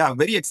yeah,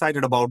 very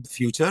excited about the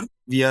future.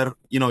 We are,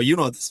 you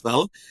know this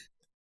well.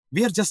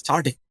 We are just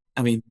starting.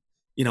 I mean,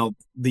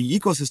 the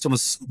ecosystem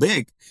is so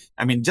big.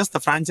 I mean, just the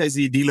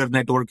franchisee dealer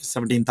network is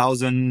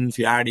 17,000. If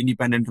you add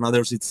independent and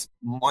others, it's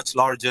much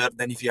larger.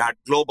 Then if you add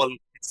global,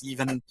 it's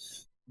even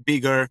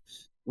bigger.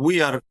 We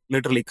are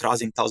literally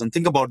crossing 1,000.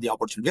 Think about the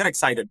opportunity. We are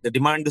excited. The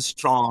demand is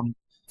strong.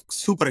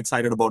 Super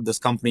excited about this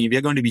company. We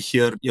are going to be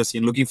here, Yossi,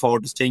 and looking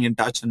forward to staying in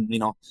touch and,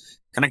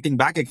 connecting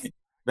back again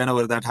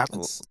whenever that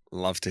happens.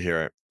 Love to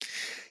hear it.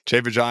 Jay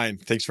Vijayan,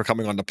 thanks for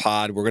coming on the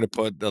pod. We're going to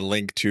put the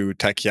link to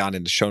Tekion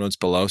in the show notes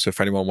below. So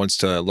if anyone wants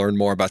to learn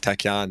more about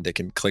Tekion, they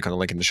can click on the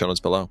link in the show notes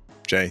below.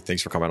 Jay,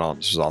 thanks for coming on.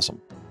 This was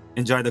awesome.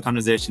 Enjoy the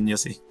conversation,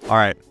 Yossi. All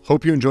right.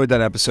 Hope you enjoyed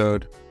that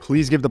episode.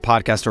 Please give the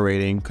podcast a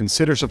rating,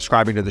 consider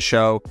subscribing to the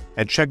show,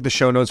 and check the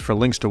show notes for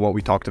links to what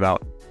we talked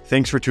about.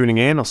 Thanks for tuning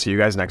in. I'll see you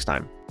guys next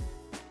time.